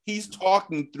Arnold. He's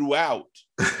talking throughout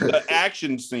the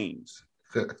action scenes.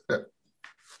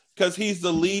 Because he's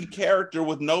the lead character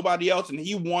with nobody else, and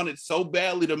he wanted so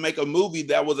badly to make a movie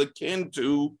that was akin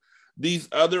to these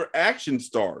other action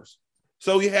stars.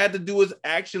 So he had to do his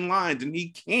action lines, and he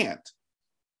can't.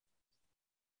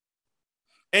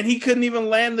 And he couldn't even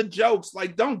land the jokes.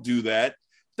 Like, don't do that.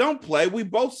 Don't play. We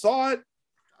both saw it.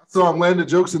 I saw him land the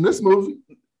jokes in this movie.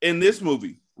 In this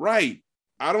movie, right.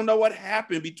 I don't know what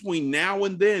happened between now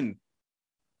and then.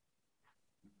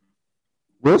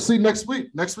 We'll see next week.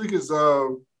 Next week is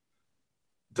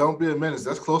Don't Be a Menace.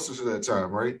 That's closer to that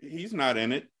time, right? He's not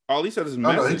in it. All he said is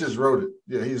message. No, he just wrote it.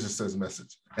 Yeah, he just says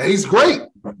message. And he's great.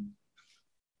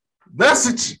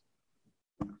 Message.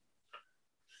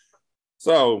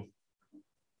 So,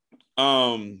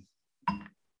 I'm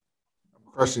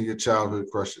crushing your childhood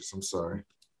crushes. I'm sorry.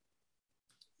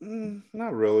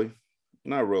 Not really.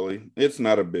 Not really. It's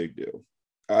not a big deal.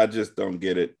 I just don't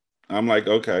get it. I'm like,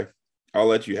 okay, I'll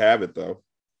let you have it though.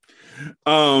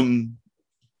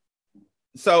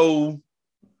 So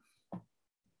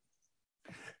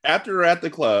after they're at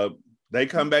the club, they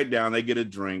come back down, they get a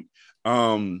drink.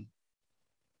 I'm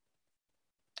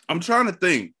trying to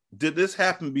think, did this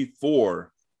happen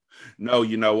before? No,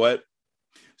 you know what?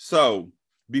 So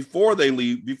before they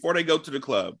leave, before they go to the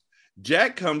club,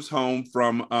 Jack comes home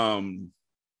from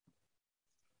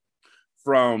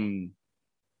seeing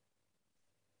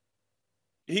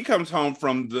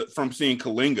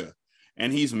Kalinga,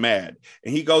 and he's mad,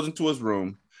 and he goes into his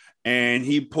room and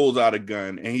he pulls out a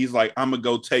gun and he's like, I'm gonna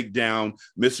go take down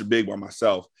Mr. Big by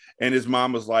myself. And his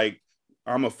mom was like,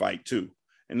 I'm gonna fight too.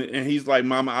 And he's like,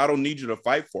 Mama, I don't need you to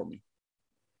fight for me.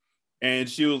 And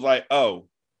she was like, oh,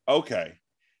 okay,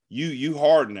 you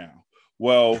hard now.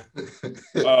 Well,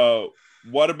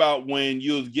 what about when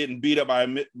you was getting beat up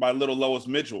by little Lois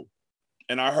Mitchell,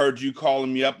 and I heard you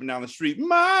calling me up and down the street,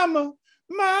 Mama,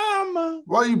 Mama.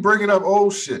 Why are you bringing up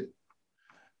old shit?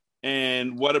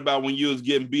 And what about when you was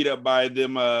getting beat up by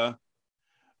them,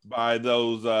 by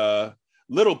those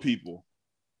little people?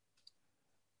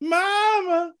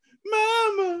 Mama,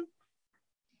 Mama.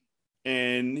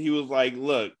 And he was like,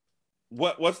 look,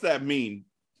 what's that mean?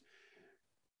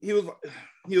 He was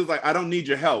like, I don't need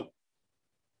your help.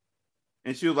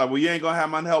 And she was like, well, you ain't gonna have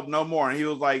my help no more. And he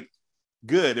was like,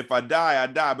 good. If I die, I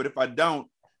die. But if I don't,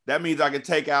 that means I can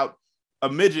take out a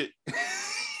midget,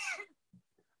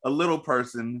 a little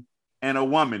person, and a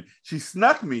woman. She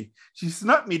snuck me. She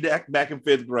snuck me back in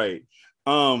 5th grade.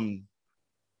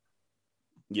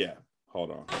 Yeah, hold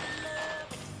on.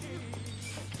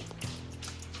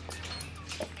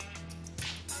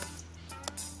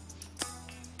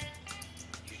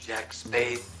 You Jack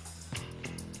Spade?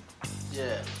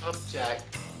 Yeah, up Jack.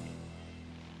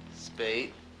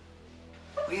 Spade.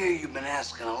 We hear you've been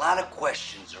asking a lot of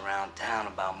questions around town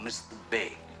about Mr.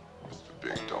 Big. Mr.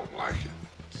 Big don't like it.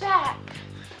 Jack.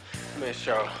 Come here,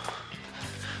 Cheryl.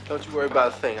 Don't you worry about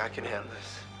a thing. I can handle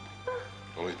this.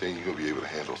 The only thing you're gonna be able to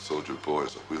handle, Soldier Boy,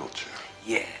 is a wheelchair.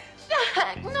 Yeah.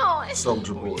 Jack, no, boy.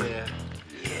 Soldier Boy.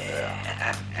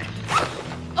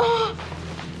 Oh.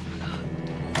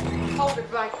 Hold it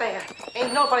right there.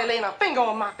 Ain't nobody laying a finger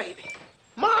on my baby.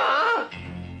 Ma!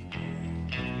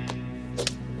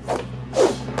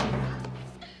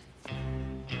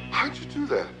 How'd you do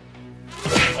that?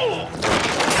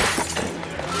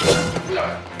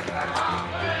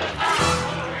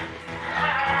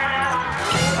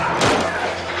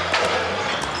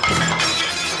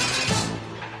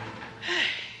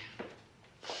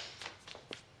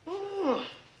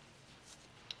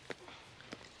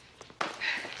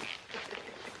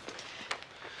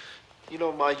 You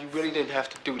know, Ma, you really didn't have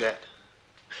to do that.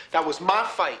 That was my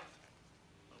fight.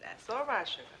 That's all right,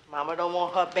 sugar. Mama don't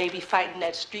want her baby fighting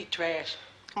that street trash.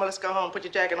 Come on, let's go home. Put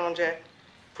your jacket on, Jack.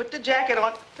 Put the jacket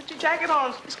on. Put your jacket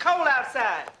on. It's cold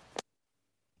outside.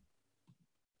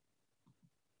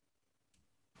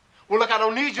 Well, look, I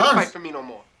don't need you to fight for me no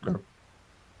more.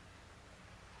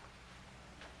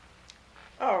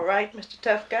 All right, Mr.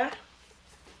 Tough Guy.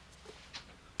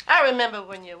 I remember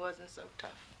when you wasn't so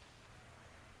tough.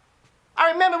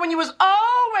 I remember when you was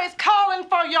always calling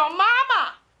for your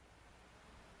mama.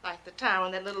 Like the time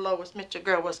when that little Lois Mitchell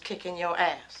girl was kicking your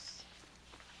ass.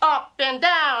 Up and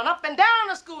down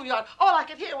the schoolyard. All I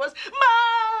could hear was,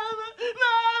 Mama,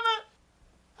 Mama.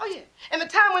 Oh, yeah. And the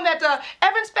time when that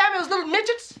Evans family, those little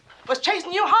midgets, was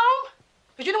chasing you home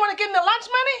because you didn't want to give them the lunch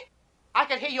money. I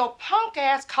could hear your punk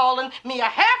ass calling me a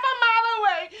half a mile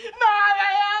away. Mama,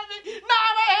 help me.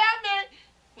 Mama, help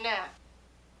me. Now,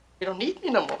 you don't need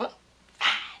me no more.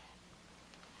 Fine.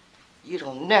 You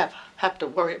don't never have to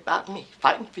worry about me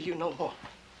fighting for you no more.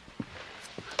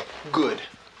 Good.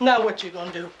 Now what you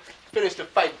gonna do? Finish the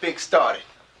fight Big started.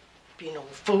 Be no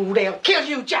fool, they'll kill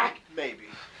you, Jack. Maybe.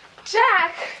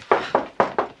 Jack!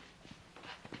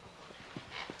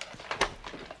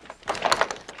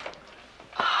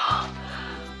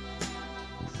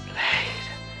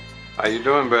 How you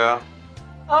doing, Belle?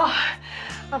 Oh,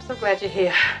 I'm so glad you're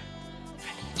here.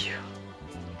 I need you.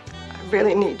 I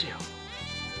really need you.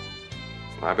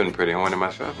 I've been pretty horny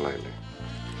myself lately.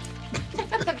 Jack,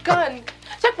 that's a gun.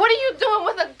 Jack, what are you doing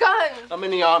with a gun? I'm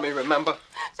in the army, remember?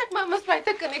 Jack, Mama's right.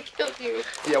 They're gonna kill you.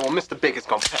 Yeah, well, Mr. Big is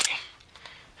gonna pay.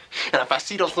 And if I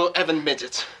see those little Evan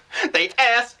midgets, they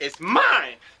ass is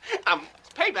mine.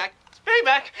 It's payback. It's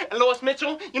payback. And Lois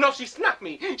Mitchell, you know, she snuck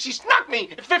me. She snuck me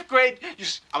in 5th grade.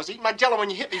 I was eating my Jell-O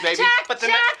when you hit me, baby. Jack, but they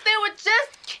were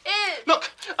just kids. Look,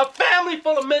 a family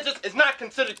full of midgets is not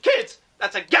considered kids.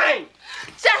 That's a gang.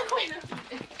 Jack, wait a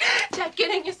minute. Jack,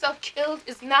 getting yourself killed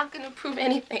is not gonna prove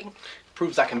anything.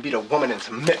 Proves I can beat a woman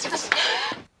into midgets.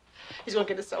 He's gonna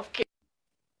get himself killed.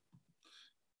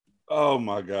 Oh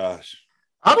my gosh.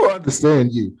 I don't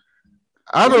understand you.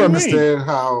 I don't understand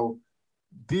how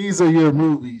these are your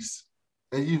movies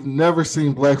and you've never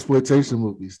seen blaxploitation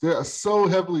movies. They are so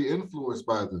heavily influenced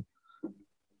by them.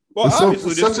 Well, It's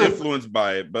obviously, so, this is influenced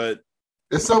by it, but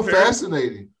it's so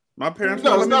fascinating. My parents.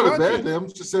 No, it's not a watch bad it. thing. I'm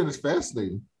just saying it's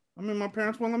fascinating. I mean, my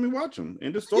parents won't let me watch them.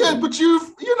 End of story. Yeah, but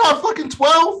you're not fucking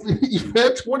 12. You've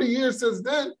had 20 years since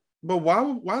then. But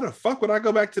why the fuck would I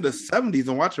go back to the 70s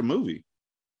and watch a movie?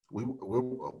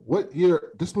 What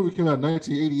year? This movie came out in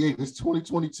 1988. It's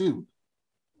 2022.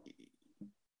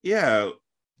 Yeah,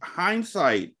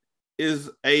 Hindsight is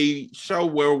a show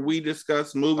where we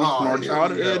discuss movies from our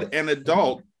childhood and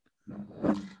adult.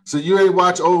 So you ain't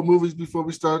watch old movies before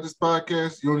we started this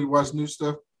podcast? You only watch new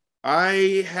stuff?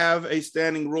 I have a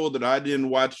standing rule that I didn't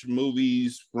watch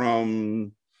movies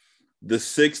from the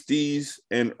 60s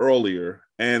and earlier.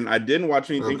 And I didn't watch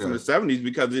anything from the 70s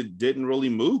because it didn't really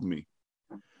move me.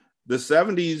 The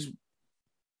 70s,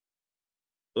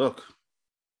 look.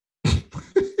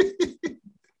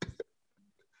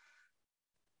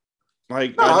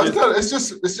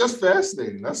 It's just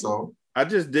fascinating. That's all. I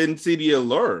just didn't see the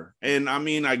allure. And I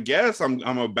mean, I guess I'm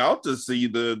about to see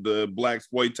the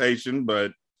blaxploitation,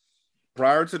 but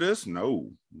prior to this,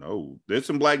 no. There's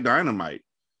some Black Dynamite.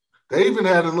 They even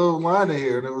had a little line in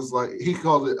here, and it was like, he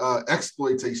called it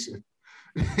exploitation.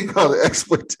 He called it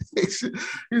exploitation.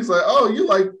 He was like,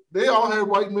 oh, they all had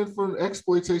white men from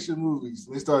exploitation movies.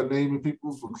 And they started naming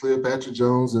people from Cleopatra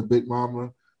Jones and Big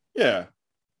Mama. Yeah.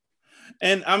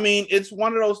 And I mean, it's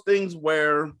one of those things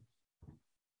where,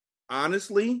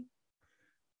 honestly,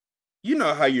 you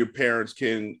know how your parents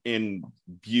can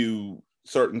imbue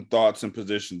certain thoughts and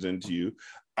positions into you.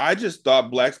 I just thought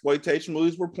blaxploitation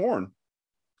movies were porn.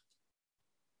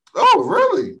 Oh,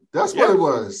 really? That's what it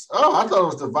was. Oh, I thought it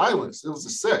was the violence. It was the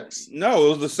sex. No, it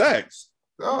was the sex.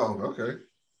 Oh, okay.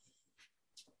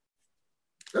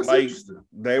 That's like, interesting.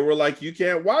 They were like, you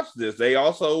can't watch this. They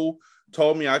also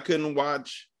told me I couldn't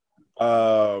watch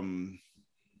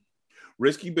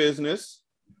Risky Business.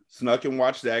 Snuck and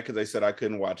watched that because they said I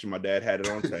couldn't watch it. My dad had it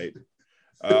on tape.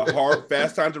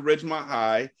 Fast Times at Ridgemont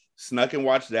High. Snuck and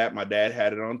watched that. My dad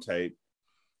had it on tape.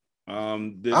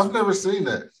 I've never seen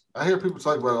that. I hear people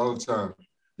talk about it all the time.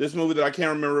 This movie that I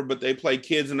can't remember, but they play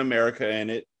Kids in America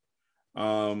in it.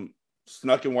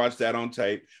 Snuck and watched that on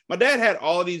tape. My dad had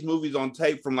all of these movies on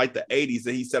tape from like the 80s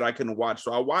that he said I couldn't watch.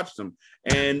 So I watched them.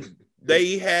 And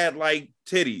they had like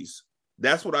titties.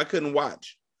 That's what I couldn't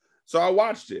watch. So I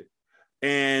watched it.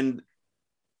 And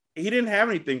he didn't have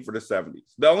anything for the 70s.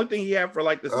 The only thing he had for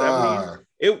like the 70s,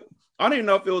 I don't even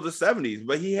know if it was the 70s,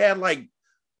 but he had like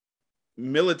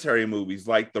military movies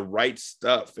like The Right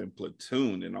Stuff and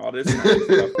Platoon and all this kind of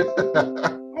stuff. I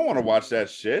don't want to watch that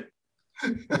shit.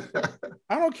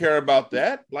 I don't care about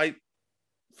that. Like,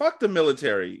 fuck the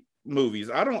military movies.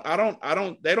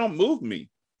 They don't move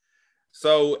me.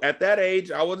 So at that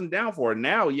age, I wasn't down for it.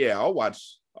 Now, yeah, I'll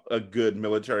watch a good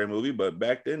military movie, but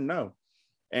back then, no.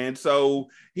 And so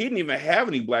he didn't even have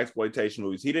any blaxploitation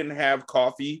movies. He didn't have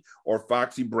Coffee or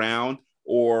Foxy Brown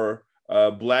or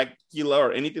Blackula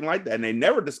or anything like that. And they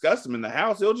never discussed them in the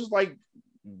house. It was just like,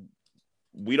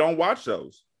 we don't watch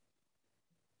those.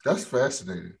 That's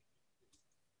fascinating.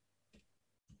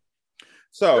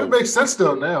 So it makes sense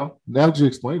though now. Now that you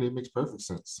explain it, it makes perfect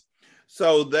sense.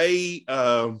 So they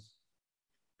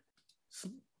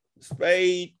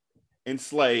Spade and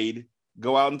Slade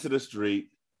go out into the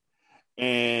street,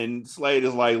 and Slade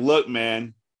is like, look,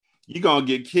 man, you're gonna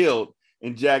get killed.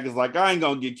 And Jack is like, I ain't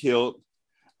gonna get killed.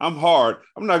 I'm hard.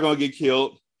 I'm not gonna get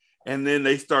killed. And then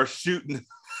they start shooting.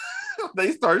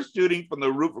 They start shooting from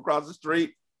the roof across the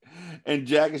street. And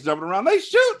Jack is jumping around. They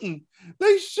shooting.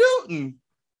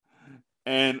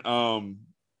 And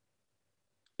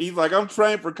he's like, I'm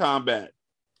trained for combat.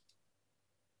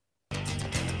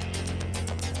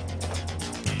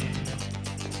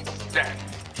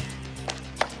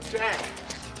 Jack,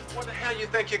 where the hell you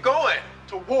think you're going?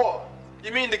 To war.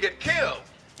 You mean to get killed?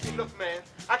 Hey, look, man,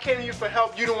 I came to you for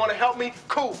help. You don't want to help me?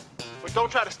 Cool. But don't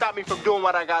try to stop me from doing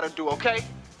what I gotta do, okay?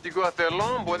 You go out there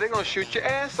alone, boy, they're gonna shoot your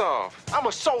ass off. I'm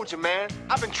a soldier, man.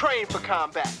 I've been trained for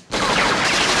combat. Oh,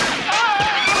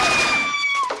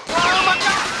 my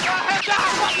God!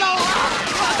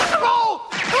 Roll!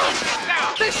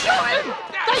 They're shooting!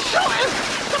 They're shooting!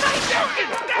 Somebody's shooting!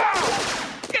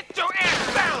 Get your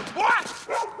ass down, boy!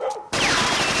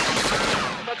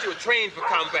 I thought you were trained for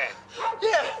combat.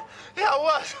 Yeah, I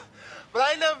was. But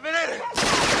I ain't never been in it.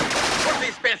 What are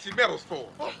these fancy medals for?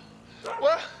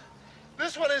 Well,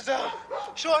 this one is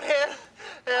shorthand,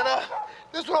 and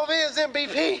this one over here is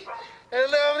MVP,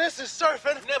 and this is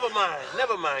surfing.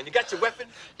 Never mind. You got your weapon?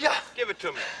 Yeah. Give it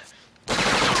to me.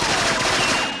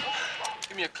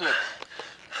 Give me a clip.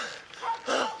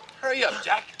 Hurry up,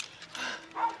 Jack.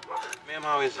 Ma'am,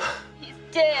 how is he? He's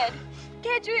dead.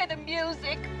 Can't you hear the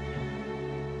music?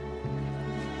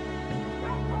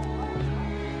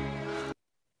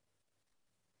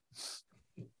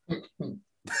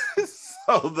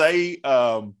 So they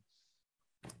go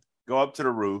up to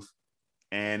the roof,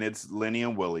 and it's Lenny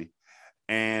and Willie,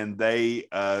 and they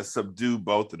subdue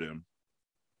both of them.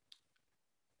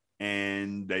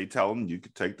 And they tell them, you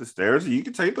can take the stairs or you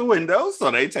can take the windows.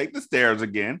 So they take the stairs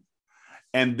again.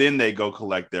 And then they go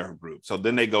collect their group. So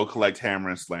then they go collect Hammer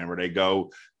and Slammer. They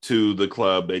go to the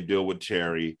club. They deal with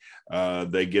Cherry.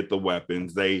 They get the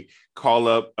weapons. They call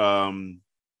up Kung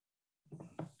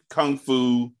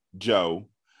Fu Joe,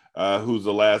 who's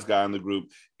the last guy in the group.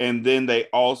 And then they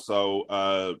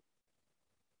also,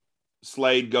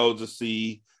 Slade goes to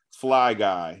see Fly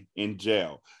Guy in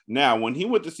jail. Now, when he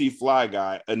went to see Fly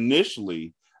Guy,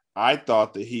 initially, I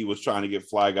thought that he was trying to get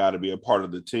Fly Guy to be a part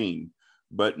of the team.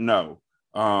 But no.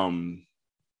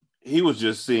 He was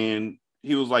just saying,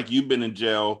 he was like, you've been in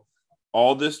jail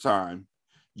all this time.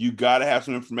 You got to have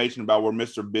some information about where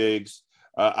Mr. Big's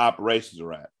operations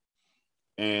are at.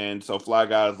 And so Fly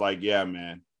Guy's like, yeah,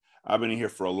 man, I've been in here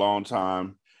for a long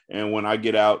time. And when I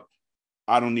get out,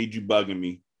 I don't need you bugging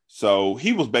me. So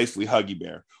he was basically Huggy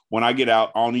Bear. When I get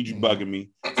out, I don't need you bugging me.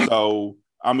 So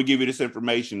I'm going to give you this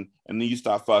information and then you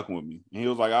stop fucking with me. And he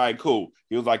was like, all right, cool.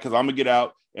 He was like, because I'm going to get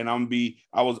out and I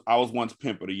was once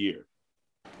pimp of the year.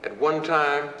 At one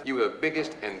time, you were the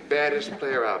biggest and baddest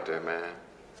player out there, man.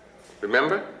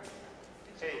 Remember?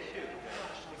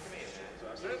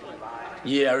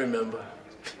 Yeah, I remember.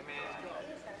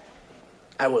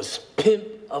 I was pimp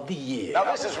of the year. Now,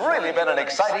 this has really been an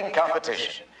exciting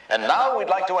competition. And now we'd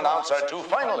like to announce our two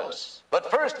finalists. But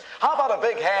first, how about a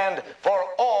big hand for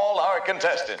all our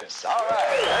contestants? All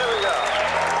right, there we go.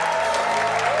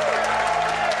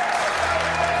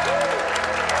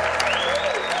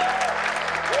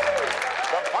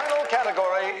 The final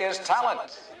category is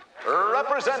talent.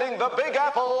 Representing the Big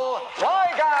Apple,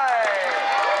 Fly Guy.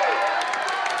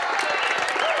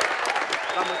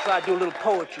 I'm gonna try to do a little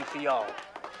poetry for y'all.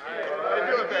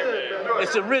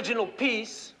 It's an original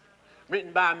piece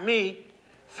written by me,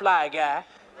 Fly Guy.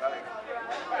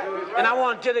 And I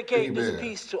want to dedicate this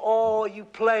piece to all you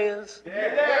players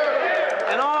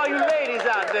and all you ladies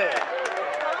out there.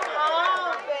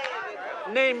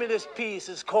 The name of this piece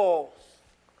is called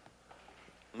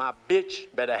My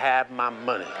Bitch Better Have My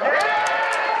Money.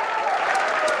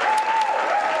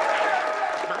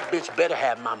 My bitch better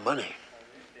have my money.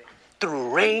 Through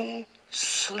rain,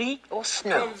 sleet, or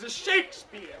snow. Comes a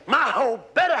Shakespeare. My hoe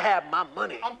better have my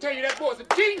money. I'm telling you, that boy's a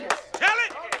genius. Tell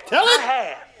it. Tell it. I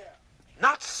have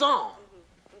not some,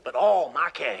 but all my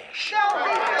cash.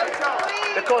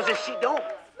 Because if she don't,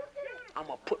 I'm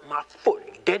gonna put my foot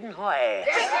dead in her ass.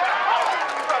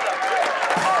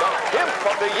 The pimp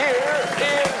of the year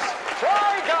is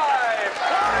Fly Guy.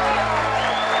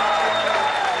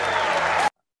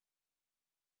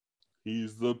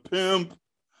 He's the pimp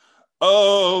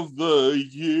of the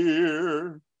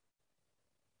year.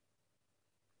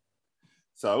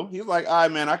 So he's like, all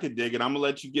right, man, I can dig it. I'm going to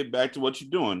let you get back to what you're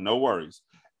doing. No worries.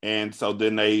 And so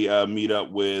then they meet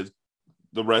up with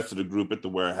the rest of the group at the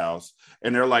warehouse.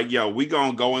 And they're like, yo, we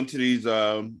going to go into these,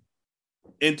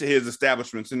 into his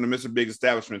establishments, into Mr. Big's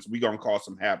establishments. We going to cause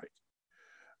some havoc.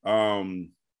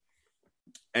 And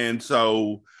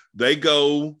so they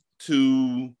blow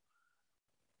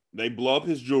up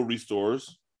his jewelry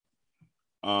stores.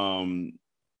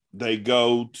 They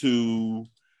go to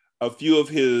a few of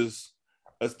his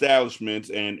establishments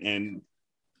and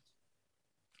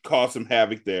cause some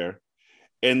havoc there.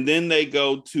 And then they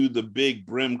go to the Big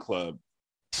Brim Club.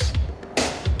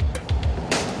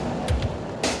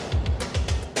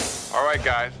 All right,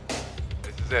 guys,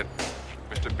 this is it.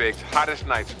 Mr. Big's hottest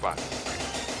night spot.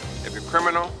 Every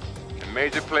criminal and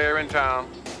major player in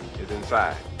town is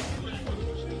inside.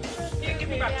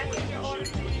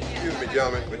 Excuse me,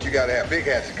 gentlemen, but you gotta have big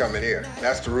hats to come in here.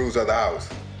 That's the rules of the house.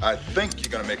 I think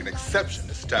you're gonna make an exception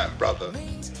this time, brother.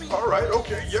 All right,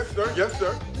 okay, yes, sir, yes,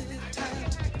 sir.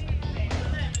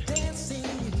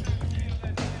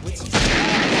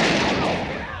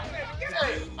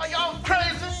 Hey, are y'all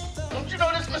crazy? Don't you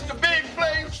know this Mr. Big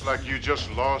place? Looks like you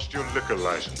just lost your liquor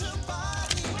license.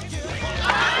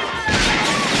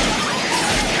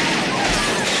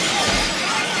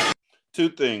 Two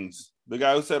things. The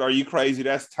guy who said, "Are you crazy?"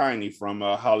 That's Tiny from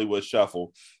Hollywood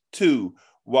Shuffle. Two,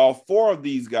 while four of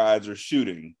these guys are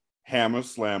shooting, Hammer,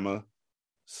 Slammer,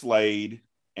 Slade,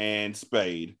 and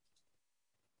Spade,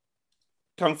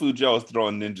 Kung Fu Joe is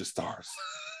throwing ninja stars.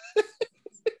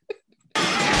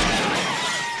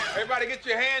 Everybody get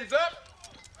your hands up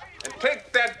and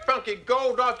take that funky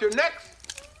gold off your necks.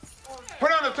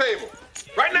 Put it on the table.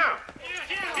 Right now.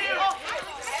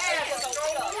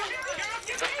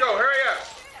 Let's go, hurry up.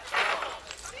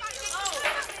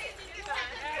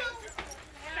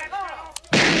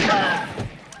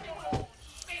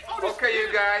 Okay,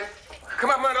 you guys. Come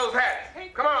up under those hats.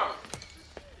 Come on.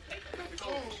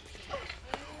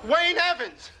 Wayne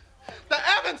Evans. The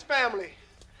Evans family.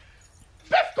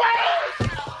 Fifth grade!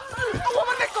 I want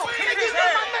my nickel! Can you give me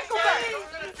my nickel back?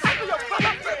 After your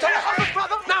brother? Tell your other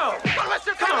brother? No!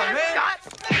 Come on, man.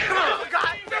 Come on.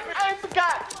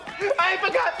 I ain't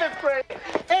forgot fifth grade.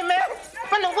 Hey, man,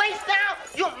 from the waist down,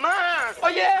 you're mine. Oh,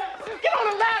 yeah? Get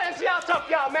on the ladder and see how tough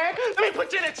y'all, man. Let me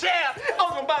put you in a chair. I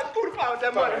was gonna buy food with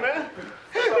that money, man.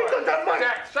 He took that money.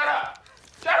 Jack, shut up.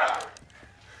 Shut up.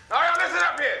 All right, listen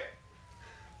up here.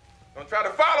 Don't try to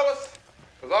follow us,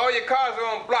 because all your cars are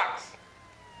on blocks.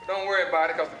 But don't worry about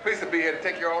it, because the police will be here to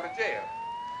take you all to jail.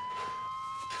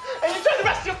 And you tell the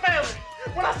rest of your family.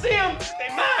 When I see them, they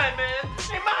mine, man.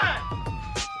 They mine.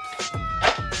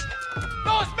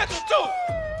 Lois Mitchell, too.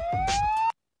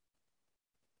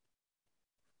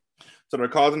 So they're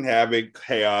causing havoc,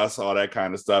 chaos, all that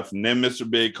kind of stuff. And then Mr.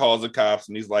 Big calls the cops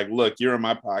and he's like, look, you're in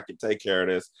my pocket. Take care of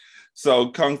this. So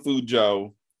Kung Fu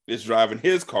Joe is driving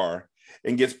his car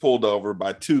and gets pulled over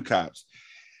by two cops.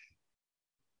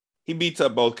 He beats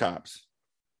up both cops.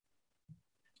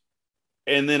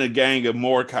 And then a gang of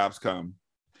more cops come.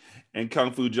 And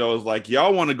Kung Fu Joe is like,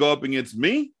 y'all want to go up against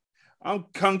me? I'm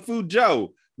Kung Fu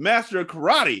Joe, master of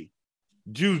karate,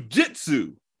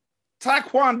 jiu-jitsu,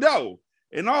 taekwondo,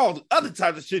 and all the other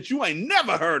types of shit you ain't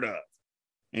never heard of.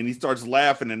 And he starts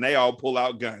laughing and they all pull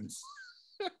out guns.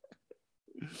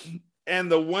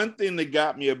 And the one thing that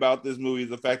got me about this movie is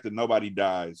the fact that nobody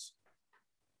dies.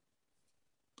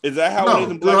 Is that how it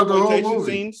is in black exploitation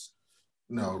scenes?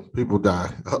 No, people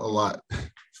die a lot.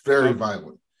 It's very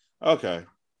violent. Okay.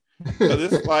 But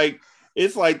it's like,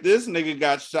 It's like this nigga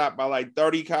got shot by like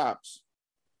 30 cops.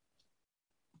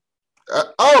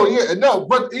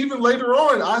 But even later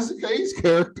on, Isaac Hayes'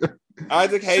 character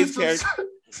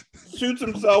shoots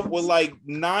himself with like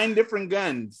 9 different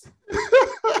guns.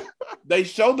 They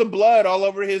showed the blood all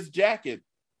over his jacket.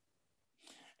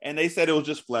 And they said it was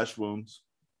just flesh wounds.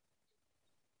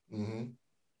 Mm-hmm.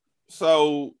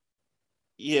 So,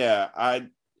 yeah, I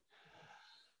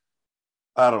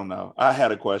don't know. I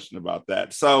had a question about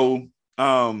that. So,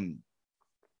 Kung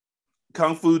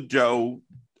Fu Joe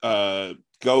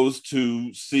goes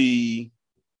to see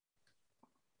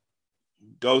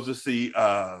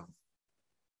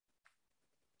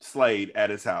Slade at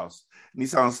his house. And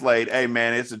he's telling Slade, hey,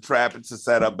 man, it's a trap. It's a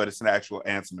setup, but it's an actual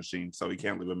answer machine. So he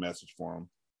can't leave a message for him.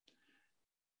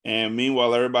 And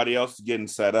meanwhile, everybody else is getting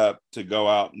set up to go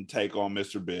out and take on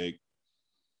Mr. Big.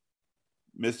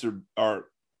 Mr.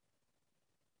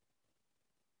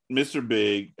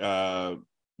 Big,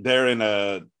 they're in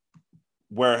a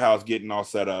warehouse getting all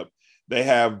set up. They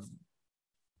have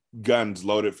guns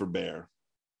loaded for bear.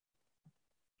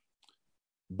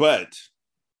 But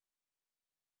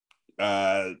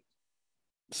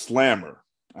Slammer,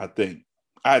 I think,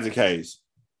 Isaac Hayes,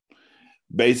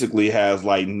 basically has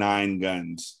like 9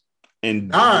 guns in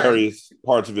various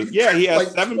parts of it. Yeah, he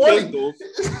has like 7 pistols.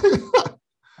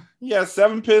 He has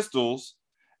 7 pistols,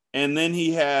 and then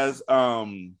he has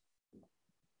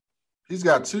he's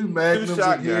got 2 magnums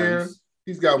in here.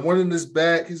 He's got 1 in his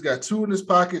back. He's got 2 in his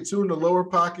pocket, 2 in the lower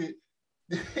pocket.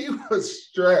 He was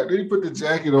strapped. Then he put the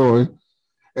jacket on,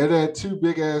 and then 2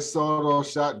 big ass sawed-off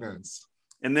shotguns.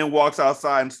 And then walks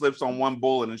outside and slips on 1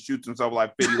 bullet and shoots himself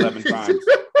like 11 times.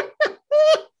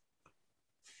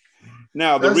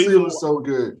 Now, the reason was so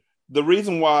good. The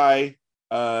reason why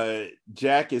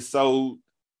Jack is so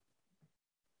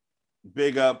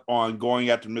big up on going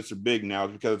after Mr. Big now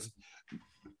is because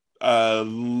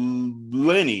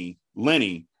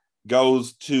Lenny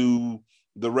goes to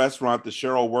the restaurant that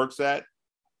Cheryl works at,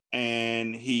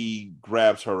 and he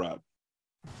grabs her up.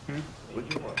 What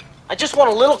do you want? I just want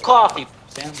a little coffee.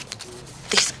 Sam?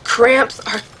 These cramps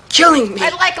are killing me.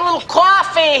 I'd like a little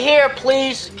coffee here,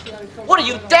 please. What are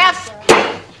you, deaf?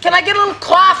 Can I get a little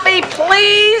coffee,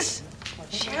 please?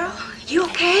 Cheryl, you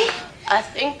okay? I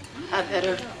think I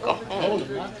better go home.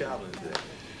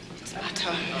 It's my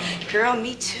time. Girl,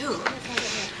 me too.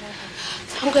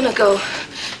 I'm gonna go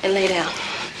and lay down.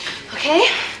 Okay?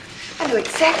 I know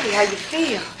exactly how you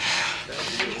feel.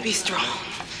 Be strong.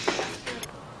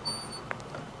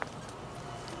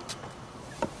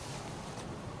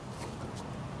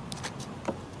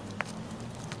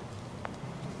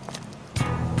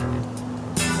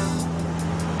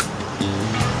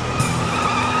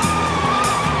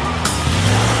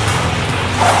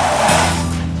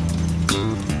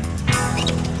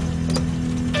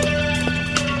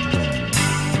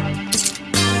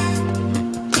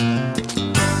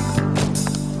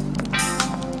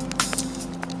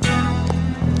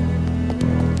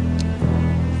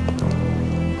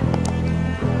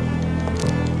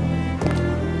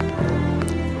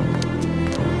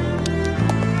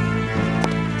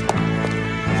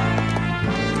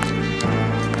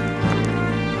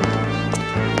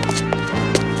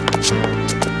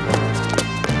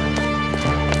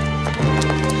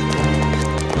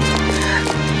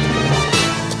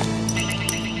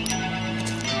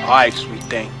 All right, sweet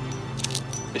thing.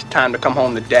 It's time to come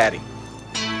home to Daddy.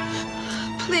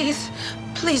 Please,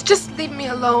 just leave me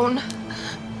alone.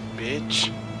 Bitch,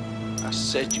 I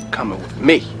said you coming with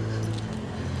me.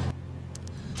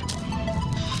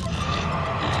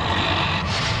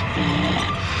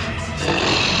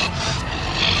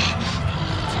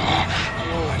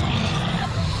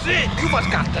 Shit, you must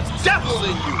got the devil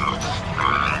in you.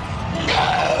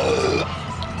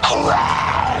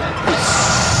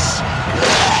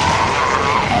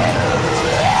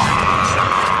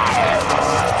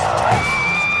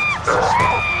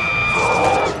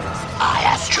 I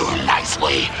asked you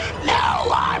nicely. Now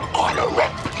I'm gonna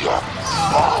rip your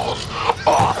balls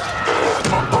off.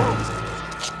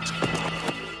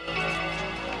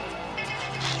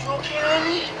 You okay,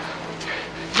 Lenny?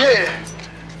 Yeah.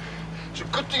 It's a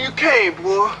good thing you came,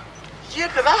 boy. Yeah,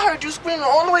 because I heard you screaming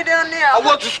all the way down there. I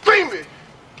wasn't screaming.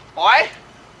 All right?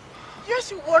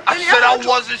 Yes, you were. I said I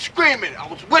wasn't screaming. I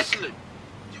was whistling.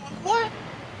 You was what?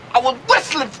 I was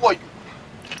whistling for you.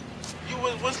 You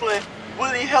was whistling?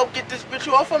 Will he help get this bitch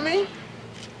off of me?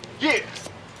 Yeah.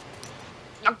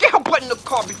 Now get her butt in the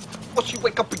car before she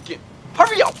wake up again.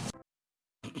 Hurry up.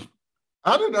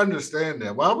 I didn't understand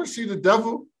that. Why was she the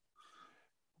devil?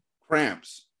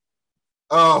 Cramps.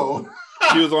 Oh.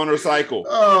 She was on her cycle.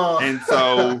 Oh. And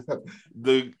so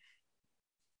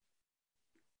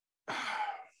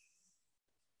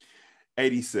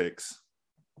 86.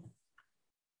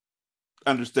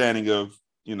 Understanding of,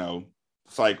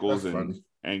 cycles and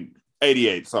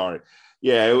 88, sorry.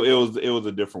 Yeah, it was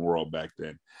a different world back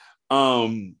then.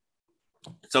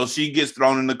 So she gets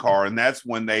thrown in the car, and that's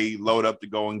when they load up to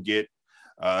go and get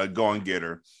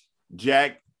her.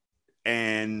 Jack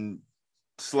and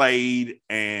Slade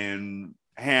and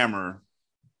Hammer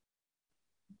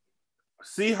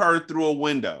see her through a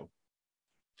window.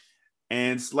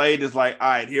 And Slade is like, all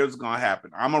right, here's what's going to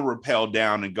happen. I'm going to rappel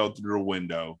down and go through the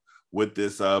window with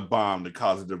this bomb to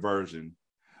cause a diversion.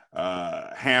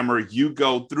 Hammer, you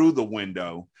go through the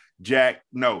window. Jack,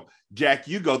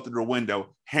 you go through the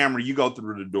window. Hammer, you go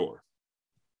through the door.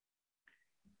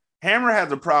 Hammer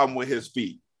has a problem with his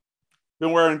feet.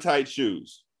 Been wearing tight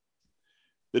shoes.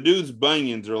 The dude's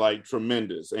bunions are like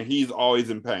tremendous, and he's always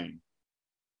in pain.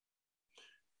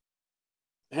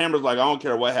 Hammer's like, I don't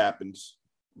care what happens,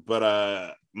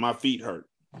 but my feet hurt.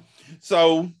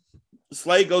 So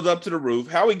Slade goes up to the roof.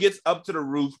 How he gets up to the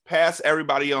roof past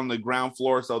everybody on the ground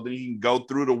floor so that he can go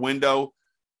through the window,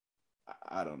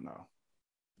 I don't know.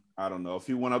 If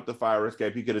he went up the fire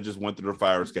escape, he could have just went through the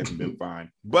fire escape and been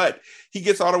fine. But he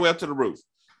gets all the way up to the roof.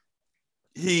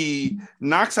 He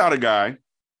knocks out a guy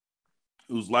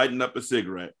who's lighting up a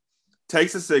cigarette,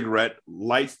 takes a cigarette,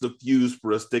 lights the fuse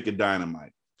for a stick of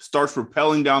dynamite, starts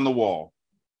rappelling down the wall.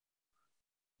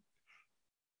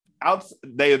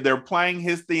 They're playing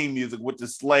his theme music, which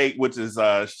is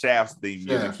Shaft's theme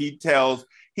music. Yeah.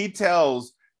 He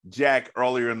tells Jack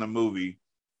earlier in the movie,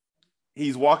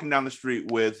 he's walking down the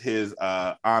street with his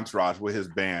entourage, with his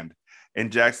band. And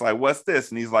Jack's like, what's this?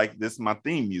 And he's like, this is my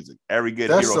theme music. Every good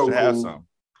hero should have some.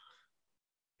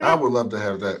 I would love to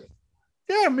have that.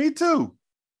 Yeah, me too.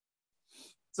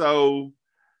 So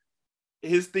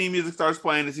his theme music starts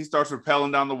playing as he starts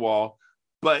rappelling down the wall,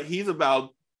 but he's about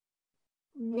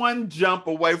one jump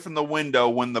away from the window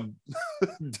when the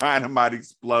dynamite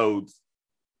explodes.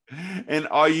 And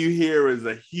all you hear is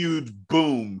a huge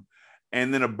boom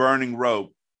and then a burning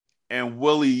rope. And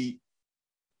Willie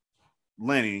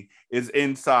Lenny is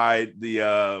inside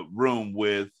the room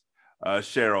with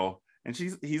Cheryl. And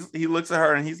he looks at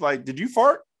her and he's like, did you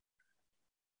fart?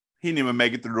 He didn't even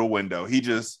make it through the window.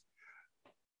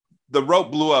 The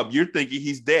rope blew up. You're thinking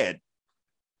he's dead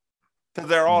because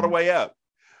they're all the way up.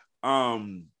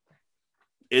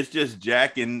 It's just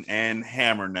Jack and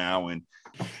Hammer now. And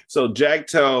so Jack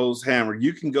tells Hammer,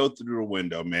 you can go through the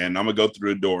window, man. I'm going to go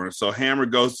through the door. And so Hammer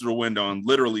goes through the window and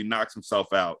literally knocks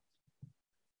himself out.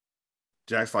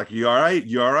 Jack's like, you all right?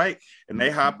 You all right? And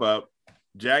they hop up.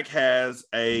 Jack has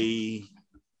a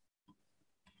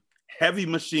heavy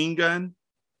machine gun.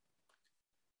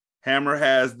 Hammer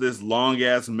has this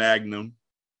long-ass Magnum.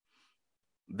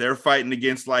 They're fighting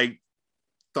against like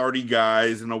 30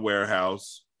 guys in a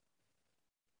warehouse.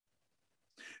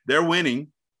 They're winning.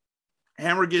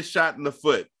 Hammer gets shot in the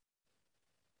foot.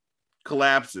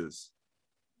 Collapses.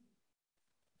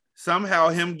 Somehow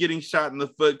him getting shot in the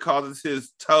foot causes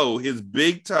his toe, his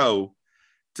big toe,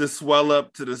 to swell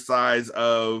up to the size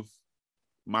of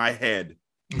my head.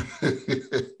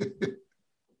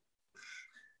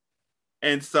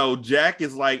 And so Jack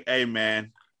is like, hey,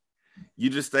 man,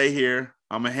 you just stay here.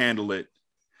 I'm going to handle it.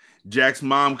 Jack's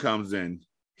mom comes in.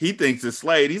 He thinks it's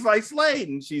Slade. He's like, Slade.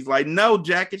 And she's like, no,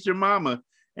 Jack, it's your mama.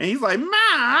 And he's like,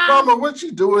 Mama, what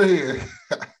you doing here?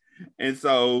 And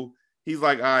so he's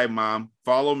like, all right, Mom,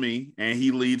 follow me. And he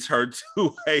leads her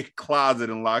to a closet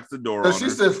and locks the door on her.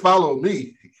 She said, follow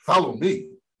me. Follow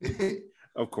me.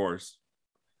 Of course.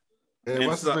 And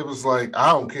what's his name was like,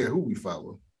 I don't care who we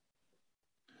follow.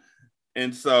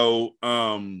 And so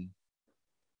I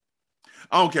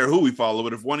don't care who we follow,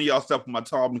 but if one of y'all step on my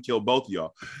toe, I'm gonna kill both of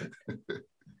y'all.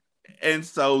 And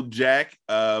so Jack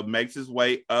makes his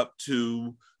way up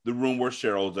to the room where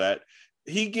Cheryl's at.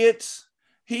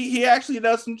 He actually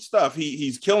does some stuff.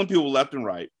 He's killing people left and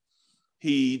right.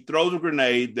 He throws a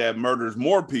grenade that murders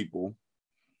more people.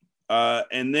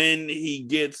 And then he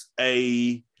gets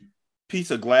a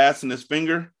piece of glass in his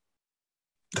finger.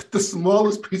 The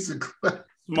smallest piece of glass.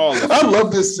 Smallest. I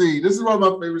love this scene. This is one of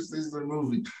my favorite scenes in the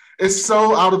movie. It's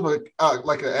so out of like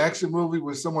an action movie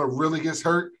where someone really gets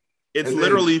hurt. It's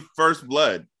literally First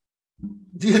Blood.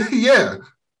 Yeah.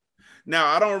 Now,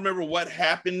 I don't remember what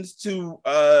happens to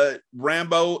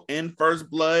Rambo in First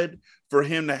Blood for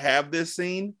him to have this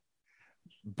scene,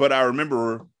 but I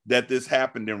remember that this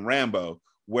happened in Rambo,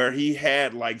 where he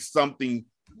had like something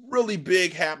really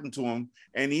big happen to him,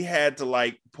 and he had to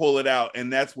like pull it out,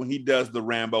 and that's when he does the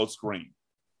Rambo scream.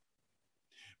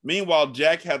 Meanwhile,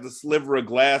 Jack has a sliver of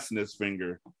glass in his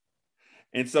finger,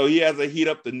 and so he has to heat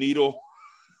up the needle.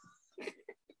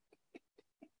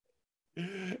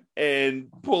 and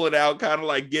pull it out, kind of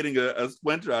like getting a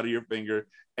splinter out of your finger.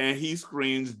 And he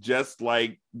screams just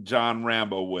like John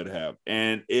Rambo would have.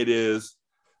 And it is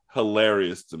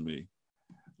hilarious to me.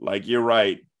 Like, you're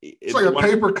right. It's like a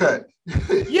paper cut.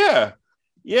 Yeah.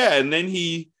 Yeah. And then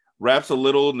he wraps a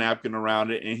little napkin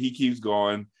around it and he keeps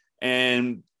going.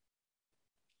 And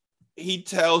he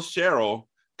tells Cheryl,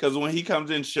 because when he comes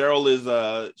in, Cheryl is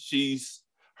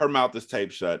her mouth is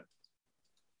taped shut.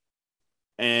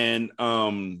 And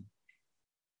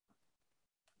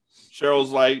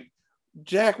Cheryl's like,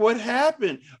 Jack, what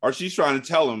happened? Or she's trying to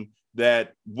tell him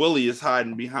that Willie is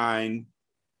hiding behind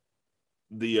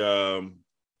the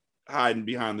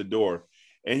door.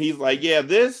 And he's like, it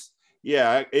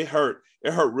hurt.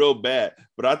 It hurt real bad,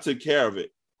 but I took care of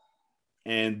it.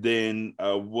 And then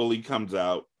Willie comes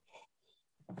out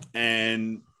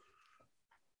and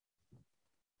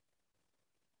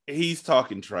he's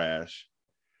talking trash.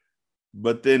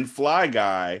 But then Fly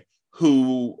Guy,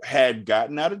 who had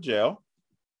gotten out of jail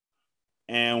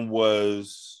and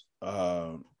was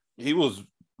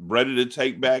ready to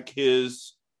take back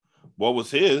what was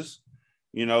his.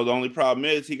 The only problem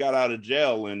is he got out of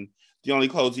jail and the only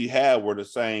clothes he had were the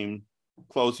same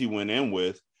clothes he went in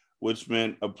with, which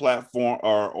meant a platform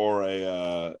or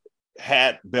a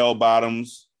hat, bell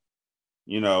bottoms,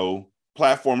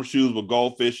 platform shoes with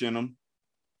goldfish in them.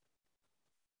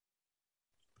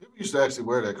 People used to actually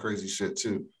wear that crazy shit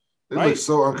too. It looks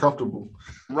so uncomfortable.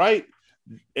 Right.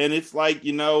 And it's like,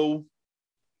 when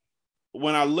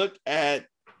I look at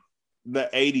the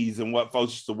 80s and what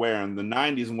folks used to wear and the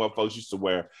 90s and what folks used to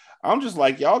wear, I'm just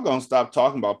like, y'all gonna stop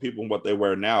talking about people and what they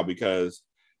wear now, because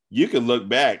you can look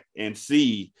back and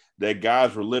see that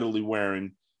guys were literally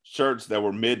wearing shirts that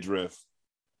were midriff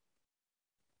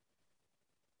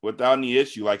without any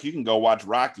issue. Like, you can go watch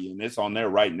Rocky and it's on there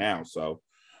right now. So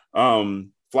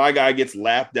Fly Guy gets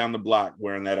laughed down the block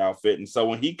wearing that outfit. And so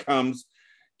when he comes,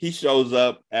 he shows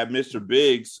up at Mr.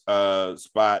 Big's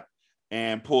spot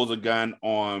and pulls a gun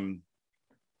on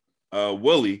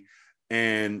Willie,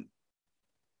 and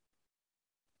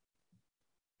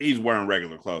he's wearing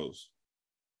regular clothes.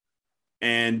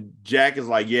 And Jack is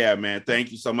like, yeah, man,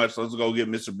 thank you so much. Let's go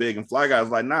get Mr. Big. And Fly Guy's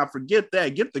like, nah, forget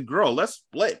that. Get the girl. Let's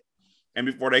split. And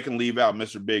before they can leave out,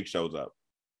 Mr. Big shows up.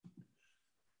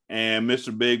 And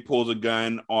Mr. Big pulls a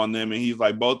gun on them, and he's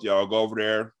like, both y'all go over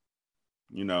there,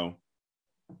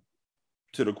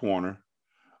 to the corner.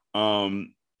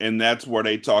 And that's where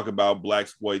they talk about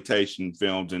blaxploitation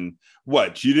films and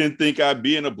what, you didn't think I'd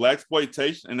be in a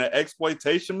an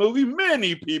exploitation movie?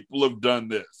 Many people have done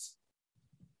this.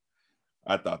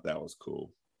 I thought that was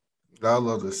cool. I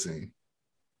love this scene.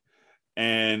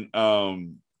 And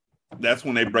that's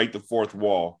when they break the fourth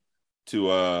wall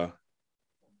to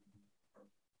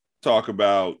talk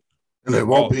about. And there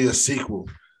won't be a sequel.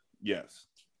 Yes.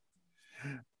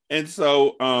 And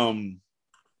so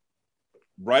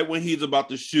right when he's about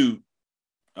to shoot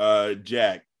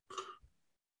Jack,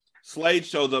 Slade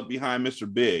shows up behind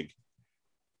Mr. Big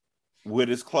with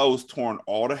his clothes torn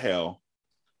all to hell,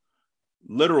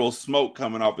 literal smoke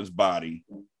coming off his body.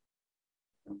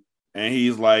 And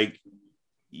he's like,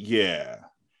 yeah,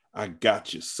 I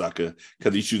got you, sucker.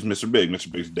 Because he shoots Mr. Big. Mr.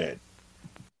 Big's dead.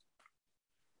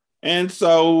 And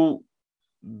so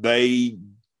they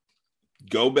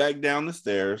go back down the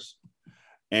stairs,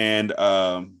 and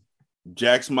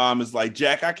Jack's mom is like,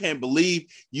 Jack, I can't believe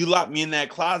you locked me in that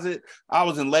closet. I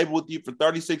was in labor with you for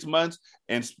 36 months.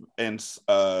 And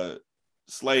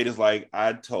Slade is like,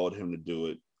 I told him to do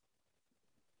it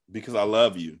because I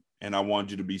love you and I want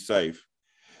you to be safe.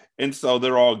 And so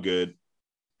they're all good.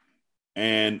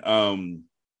 And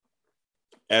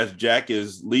as Jack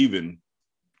is leaving,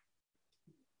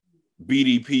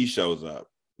 BDP shows up,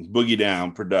 Boogie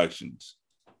Down Productions.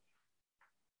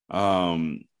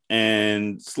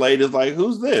 And Slade is like,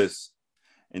 who's this?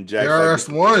 And Jack's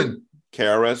KRS-One. Like,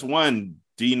 KRS-One,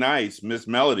 D Nice, Miss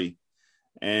Melody.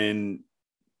 And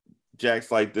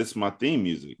Jack's like, this is my theme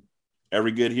music.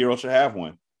 Every good hero should have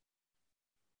one.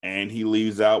 And he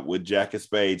leaves out with Jack of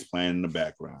Spades playing in the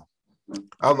background.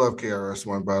 I love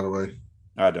KRS-One, by the way.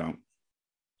 I don't.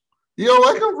 You don't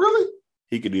like him, really?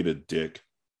 He could eat a dick.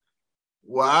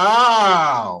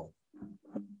 Wow.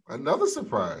 Another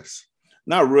surprise.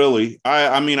 Not really.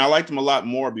 I mean, I liked him a lot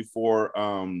more before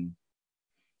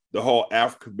the whole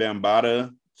Africa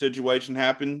Bambaataa situation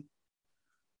happened,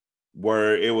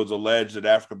 where it was alleged that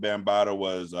Africa Bambaataa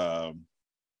was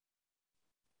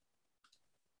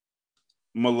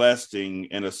molesting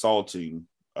and assaulting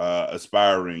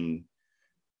aspiring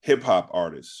hip-hop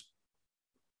artists.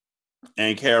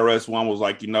 And KRS-One was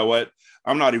like, you know what?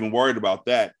 I'm not even worried about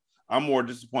that. I'm more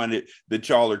disappointed that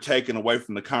y'all are taking away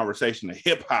from the conversation of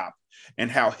hip hop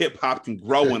and how hip hop can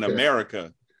grow in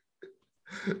America.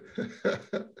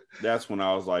 That's when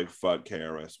I was like, fuck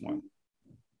KRS-One.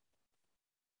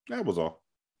 That was all.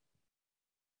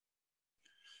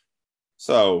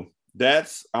 So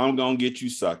that's I'm Gonna Get You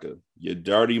Sucka. You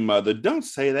dirty mother. Don't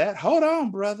say that. Hold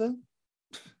on, brother.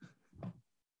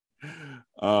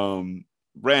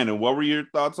 Brandon, what were your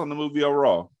thoughts on the movie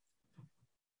overall?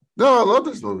 No, I love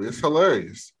this movie. It's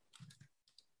hilarious.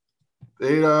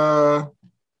 They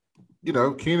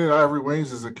Keenan Ivory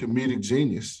Wayans is a comedic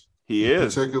genius. He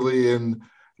is. Particularly in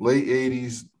late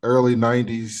 80s, early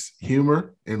 90s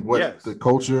humor and what the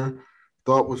culture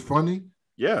thought was funny.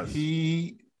 Yes.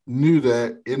 He knew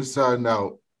that inside and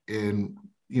out. And,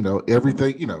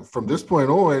 everything, from this point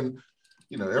on,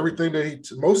 everything that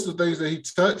most of the things that he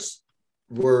touched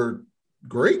were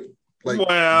great. Like,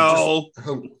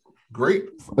 great.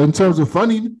 In terms of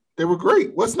funny, they were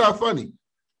great. What's not funny?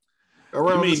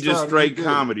 You mean just straight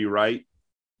comedy, right?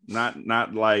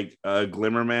 Not like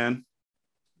Glimmer Man?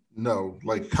 No,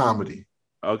 like comedy.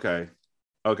 Okay,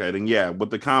 then yeah. With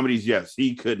the comedies, yes,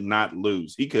 he could not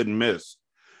lose. He couldn't miss.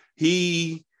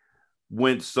 He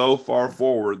went so far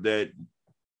forward that,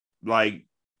 like,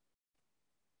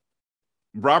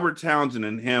 Robert Townsend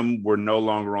and him were no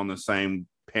longer on the same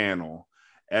panel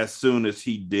as soon as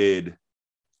he did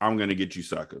I'm Gonna Get You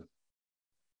Sucka.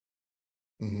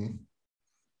 Mm-hmm.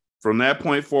 From that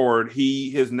point forward,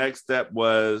 his next step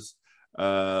was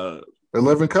In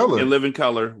Living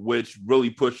Color, which really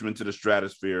pushed him into the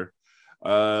stratosphere.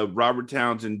 Robert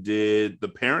Townsend did The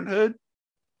Parenthood.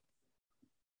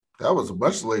 That was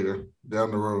much later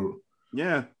down the road.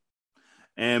 Yeah.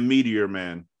 And Meteor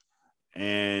Man.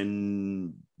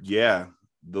 And yeah,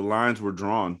 the lines were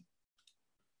drawn.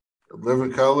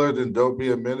 Living Color, then Don't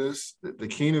Be a Menace. The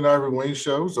Keenan Ivory Wayans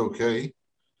show was okay.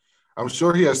 I'm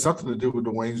sure he has something to do with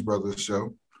the Wayans Brothers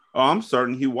show. Oh, I'm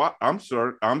certain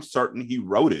he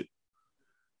wrote it.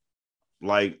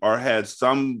 Like, or had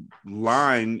some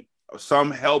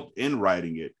help in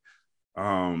writing it.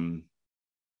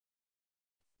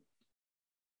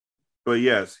 But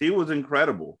yes, he was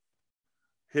incredible.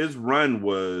 His run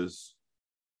was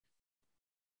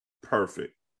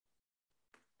perfect.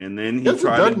 And then he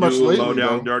tried to do Low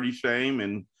Down Dirty Shame,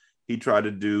 and he tried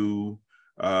to do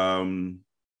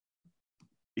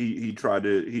he tried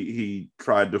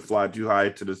to fly too high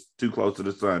too close to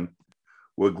the sun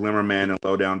with Glimmer Man and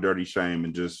Low Down Dirty Shame,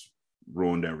 and just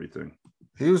ruined everything.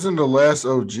 He was in The Last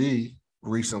OG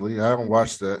recently. I haven't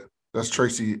watched that. That's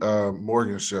Tracy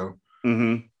Morgan's show.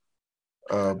 Mm-hmm.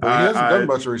 But he hasn't done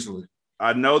much recently.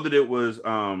 I know that it was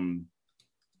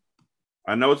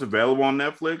I know it's available on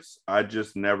Netflix. I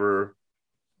just never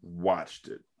watched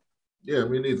it. Yeah,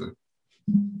 me neither.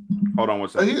 Hold on one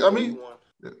second.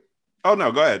 Oh,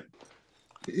 no, go ahead.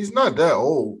 He's not that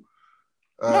old.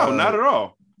 No, not at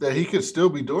all. That he could still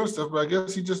be doing stuff, but I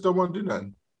guess he just don't want to do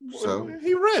nothing. So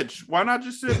he rich. Why not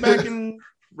just sit back and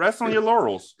rest on your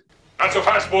laurels? Not so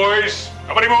fast, boys.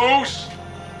 Nobody moves.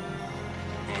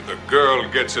 Well, the girl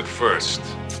gets it first.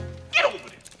 Get over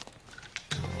there.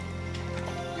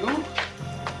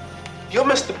 You're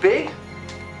Mr. Big?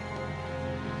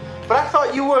 But I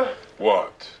thought you were...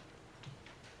 What?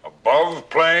 Above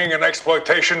playing an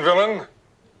exploitation villain?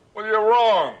 Well, you're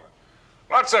wrong.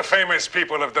 Lots of famous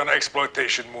people have done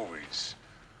exploitation movies.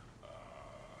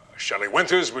 Shelley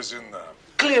Winters was in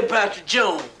Cleopatra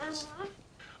Jones.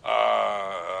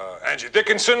 Angie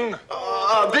Dickinson.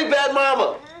 Big Bad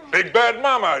Mama. Big Bad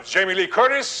Mama. Jamie Lee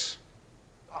Curtis.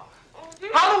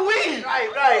 Halloween.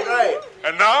 Right.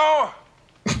 And now,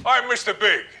 I'm Mr.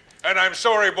 Big. And I'm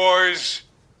sorry, boys,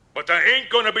 but there ain't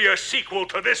gonna be a sequel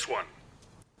to this one.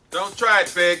 Don't try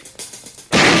it, Big.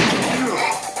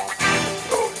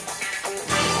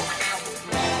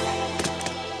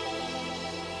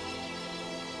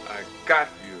 I got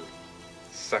you,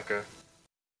 sucker.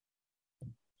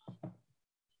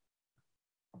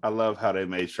 I love how they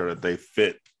made sure that they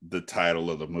fit the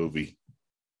title of the movie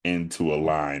into a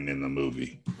line in the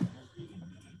movie.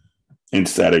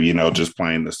 Instead of, just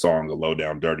playing the song of Low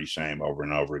Down Dirty Shame over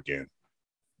and over again.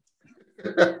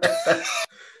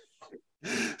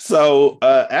 So,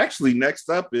 actually, next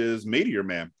up is Meteor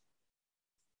Man.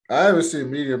 I haven't seen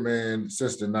Meteor Man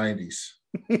since the 90s.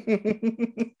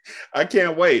 I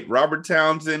can't wait. Robert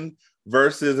Townsend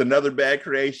versus Another Bad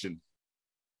Creation.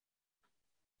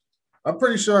 I'm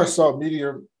pretty sure I saw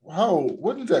Meteor.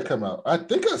 When did that come out? I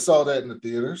think I saw that in the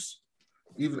theaters,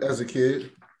 even as a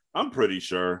kid. I'm pretty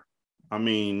sure. I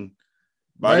mean,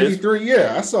 93.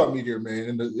 Yeah, I saw Meteor Man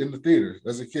in the theater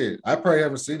as a kid. I probably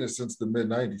haven't seen it since the mid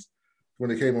 90s when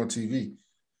it came on TV.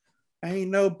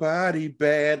 Ain't nobody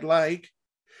bad like.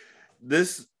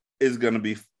 This is going to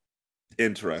be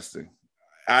interesting.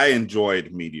 I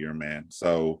enjoyed Meteor Man,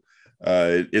 so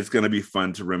it's going to be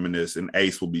fun to reminisce, and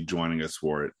Ace will be joining us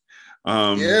for it.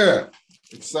 Yeah,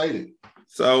 excited.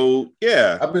 So,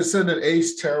 yeah. I've been sending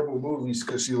Ace terrible movies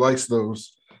because she likes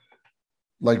those,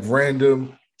 like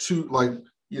random,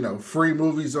 free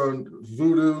movies on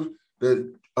Vudu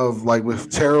that of like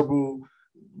with terrible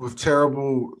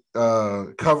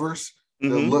covers that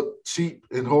look cheap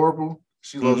and horrible.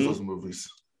 She loves those movies.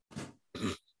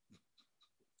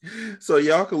 So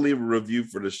y'all can leave a review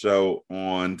for the show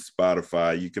on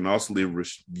Spotify. You can also leave a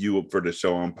review for the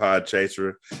show on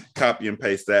Podchaser. Copy and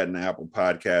paste that in the Apple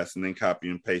Podcasts, and then copy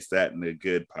and paste that in the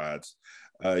Good Pods.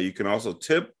 You can also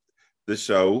tip the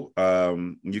show.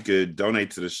 You could donate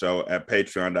to the show at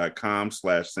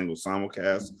patreon.com/single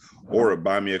simulcast or at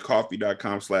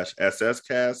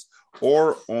buymeacoffee.com/sscast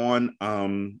or on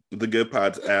the Good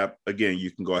Pods app. Again, you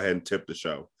can go ahead and tip the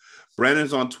show.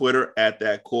 Brandon's on Twitter at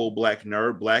that cool black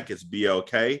nerd. Black is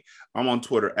BLK. I'm on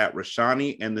Twitter at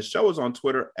Rashani, and the show is on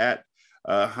Twitter at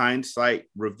Hindsight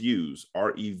Reviews,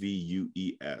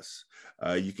 REVUES.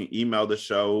 You can email the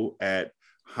show at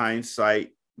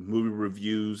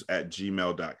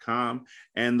hindsightmoviereviews@gmail.com,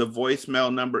 and the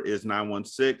voicemail number is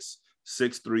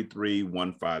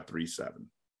 916-633-1537.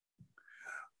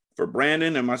 For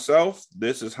Brandon and myself,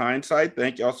 this is Hindsight.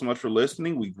 Thank y'all so much for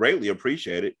listening. We greatly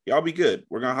appreciate it. Y'all be good.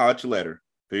 We're going to holler at you later.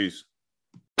 Peace.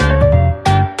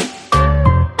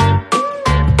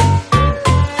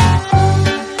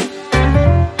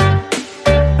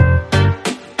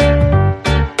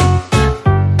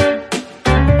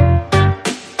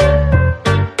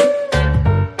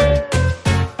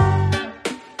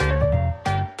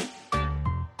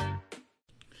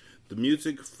 The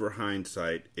music for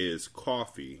Hindsight is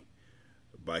Coffee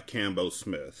by Cambo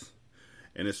Smith,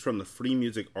 and it's from the Free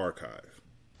Music Archive.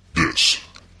 This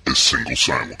is Single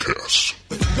Simulcast.